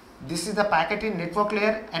 This is the packet in network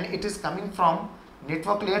layer and it is coming from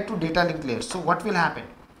network layer to data link layer. So what will happen?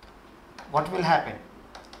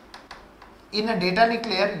 In a data link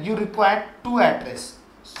layer, you require two address,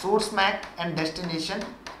 source MAC and destination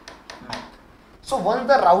MAC. So once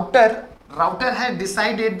the router has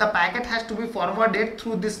decided the packet has to be forwarded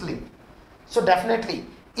through this link. So definitely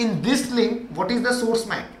in this link, what is the source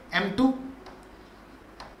MAC? M2,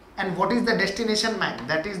 and what is the destination MAC?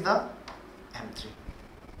 That is the M3.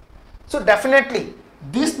 So definitely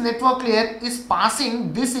this network layer is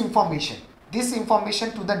passing this information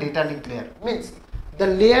to the data link layer. Means the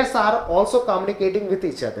layers are also communicating with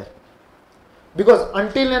each other, because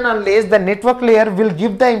until and unless the network layer will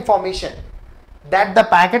give the information that the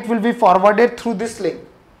packet will be forwarded through this link,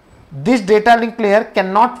 this data link layer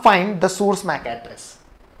cannot find the source MAC address.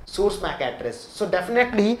 So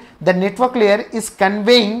definitely the network layer is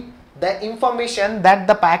conveying the information that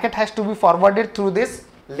the packet has to be forwarded through this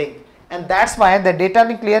link, and that's why the data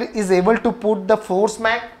link layer is able to put the source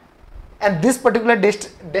MAC and this particular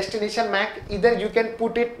destination MAC. Either you can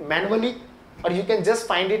put it manually or you can just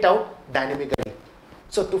find it out dynamically.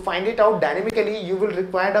 So to find it out dynamically, you will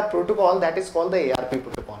require a protocol that is called the ARP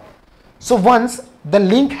protocol. So once the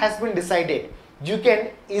link has been decided, you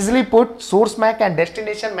can easily put source MAC and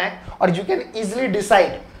destination MAC, or you can easily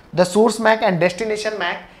decide the source MAC and destination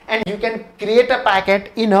MAC, and you can create a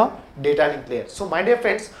packet in a data link layer. So my dear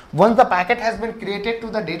friends, once the packet has been created to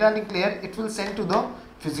the data link layer, it will send to the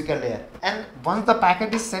physical layer, and once the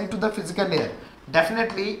packet is sent to the physical layer,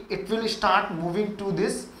 definitely it will start moving to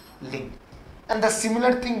this link, and the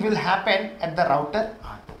similar thing will happen at the router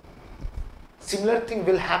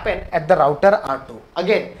R2.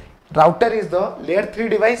 Again, router is the layer 3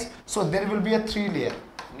 device, so there will be a 3 layer: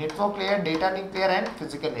 network layer, data link layer and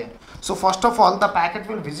physical layer. So first of all, the packet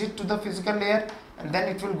will visit to the physical layer and then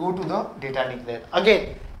it will go to the data link layer.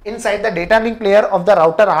 Again, inside the data link layer of the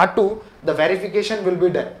router R2, the verification will be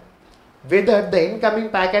done whether the incoming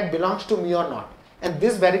packet belongs to me or not, and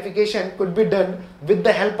this verification could be done with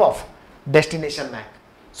the help of destination MAC.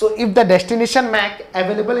 So if the destination MAC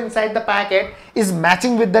available inside the packet is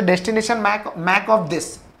matching with the destination MAC of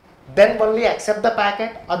this, then only accept the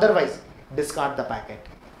packet, otherwise discard the packet.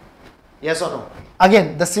 Yes or no?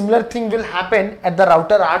 Again, the similar thing will happen at the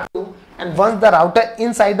router R2, and once the router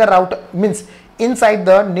inside the router means inside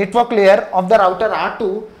the network layer of the router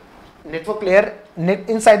R2,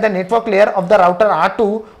 inside the network layer of the router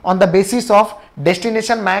R2, on the basis of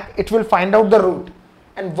destination MAC, it will find out the route,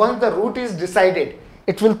 and once the route is decided,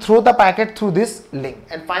 it will throw the packet through this link,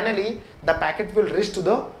 and finally the packet will reach to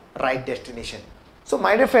the right destination. So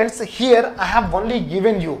my dear friends, here I have only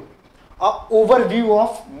given you an overview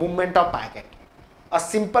of movement of packet, a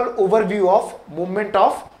simple overview of movement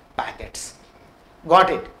of packets. Got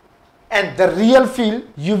it? And the real feel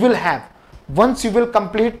you will have once you will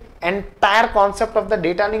complete entire concept of the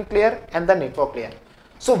data link layer and the network layer.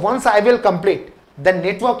 So once I will complete the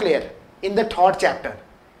network layer in the third chapter,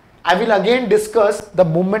 I will again discuss the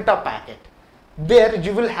movement of packet. There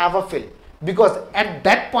you will have a feel, because at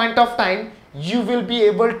that point of time you will be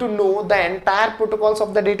able to know the entire protocols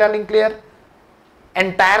of the data link layer,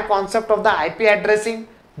 entire concept of the IP addressing,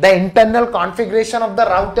 the internal configuration of the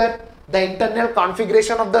router, the internal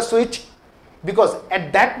configuration of the switch, because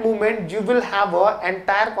at that moment you will have an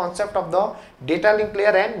entire concept of the data link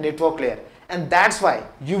layer and network layer, and that's why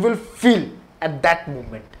you will feel at that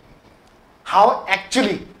moment how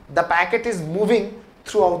actually the packet is moving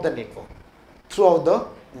throughout the network.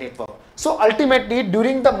 So ultimately,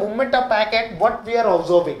 during the movement of packet, what we are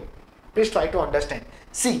observing, please try to understand.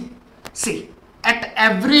 See, at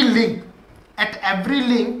every link,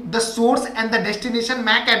 the source and the destination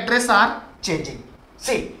MAC address are changing.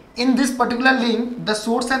 See, in this particular link the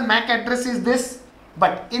source and MAC address is this,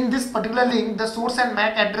 but in this particular link the source and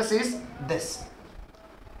MAC address is this.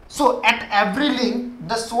 So at every link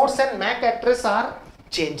the source and MAC address are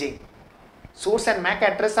changing. Source and MAC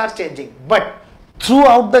address are changing, but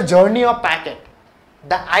throughout the journey of packet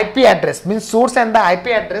the IP address, means source and the IP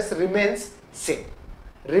address remains same.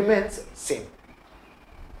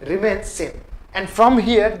 And from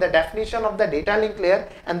here the definition of the data link layer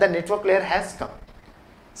and the network layer has come.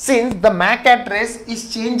 Since the MAC address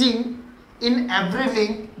is changing in every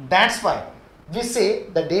link, that's why we say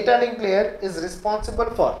the data link layer is responsible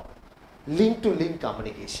for link to link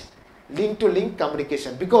communication.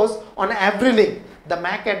 Because on every link the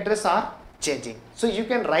MAC address are changing. So you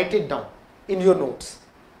can write it down in your notes.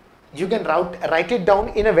 You can write it down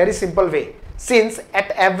in a very simple way. Since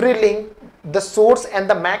at every link the source and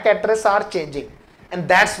the MAC address are changing, and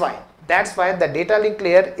that's why the data link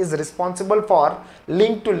layer is responsible for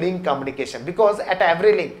link to link communication, because at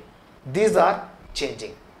every link these are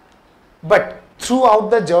changing. But throughout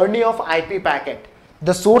the journey of IP packet,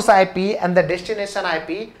 the source IP and the destination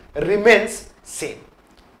IP remains same,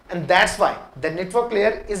 and that's why the network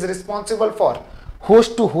layer is responsible for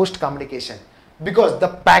host to host communication, because the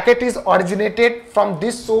packet is originated from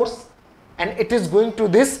this source and it is going to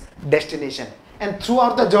this destination, and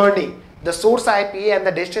throughout the journey the source IP and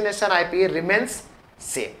the destination IP remains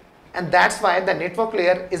same, and that's why the network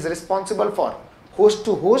layer is responsible for host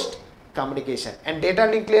to host communication and data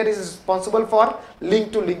link layer is responsible for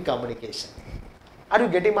link to link communication. Are you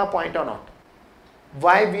getting my point or not?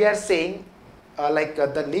 Why we are saying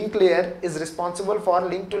the link layer is responsible for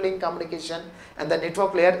link to link communication and the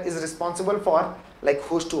network layer is responsible for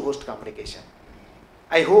host to host communication.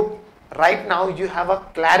 I hope right now you have a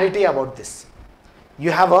clarity about this.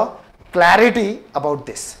 Yes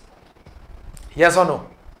or no?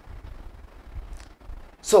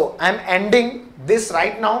 So I am ending this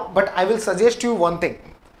right now, but I will suggest you one thing.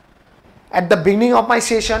 At the beginning of my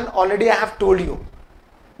session already I have told you,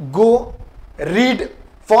 go read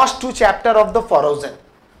first 2 chapters of the Forozen.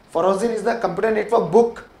 Forozen is the computer network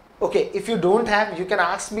book. Okay, if you don't have, you can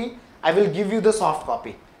ask me. I will give you the soft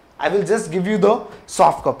copy. I will just give you the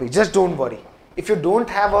soft copy. Just don't worry. If you don't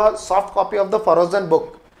have a soft copy of the Forozen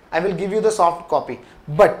book, I will give you the soft copy.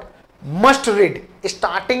 But must read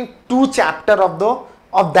starting 2 chapters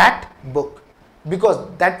of that book, because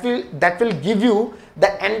that will give you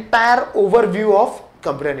the entire overview of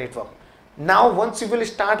computer network. Now once you will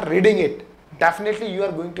start reading it, definitely you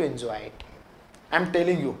are going to enjoy it. I am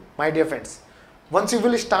telling you, my dear friends, once you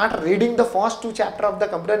will start reading the first 2 chapters of the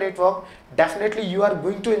computer network, definitely you are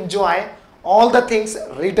going to enjoy all the things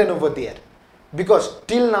written over there, because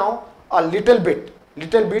till now a little bit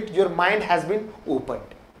your mind has been opened.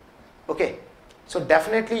 Okay, so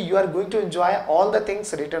definitely you are going to enjoy all the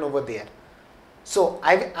things written over there. So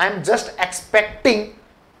I am just expecting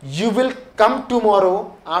you will come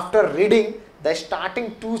tomorrow after reading the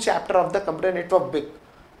starting 2 chapters of the computer network book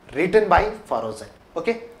written by Forozen.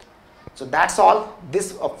 Okay, so that's all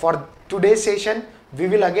this for today's session. We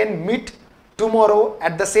will again meet tomorrow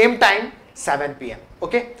at the same time 7 p.m.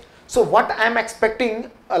 Okay, so what I am expecting,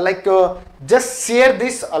 just share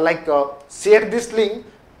this share this link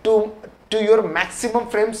to your maximum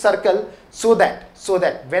friend circle, so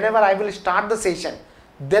that whenever I will start the session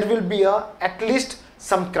there will be at least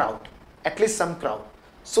some crowd,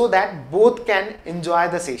 so that both can enjoy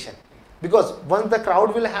the session. Because once the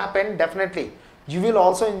crowd will happen, definitely you will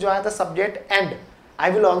also enjoy the subject, and I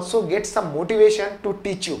will also get some motivation to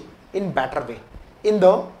teach you in better way in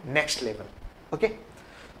the next level. Okay,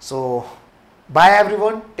 so bye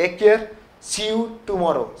everyone, take care, see you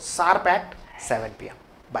tomorrow sharp at 7 p.m.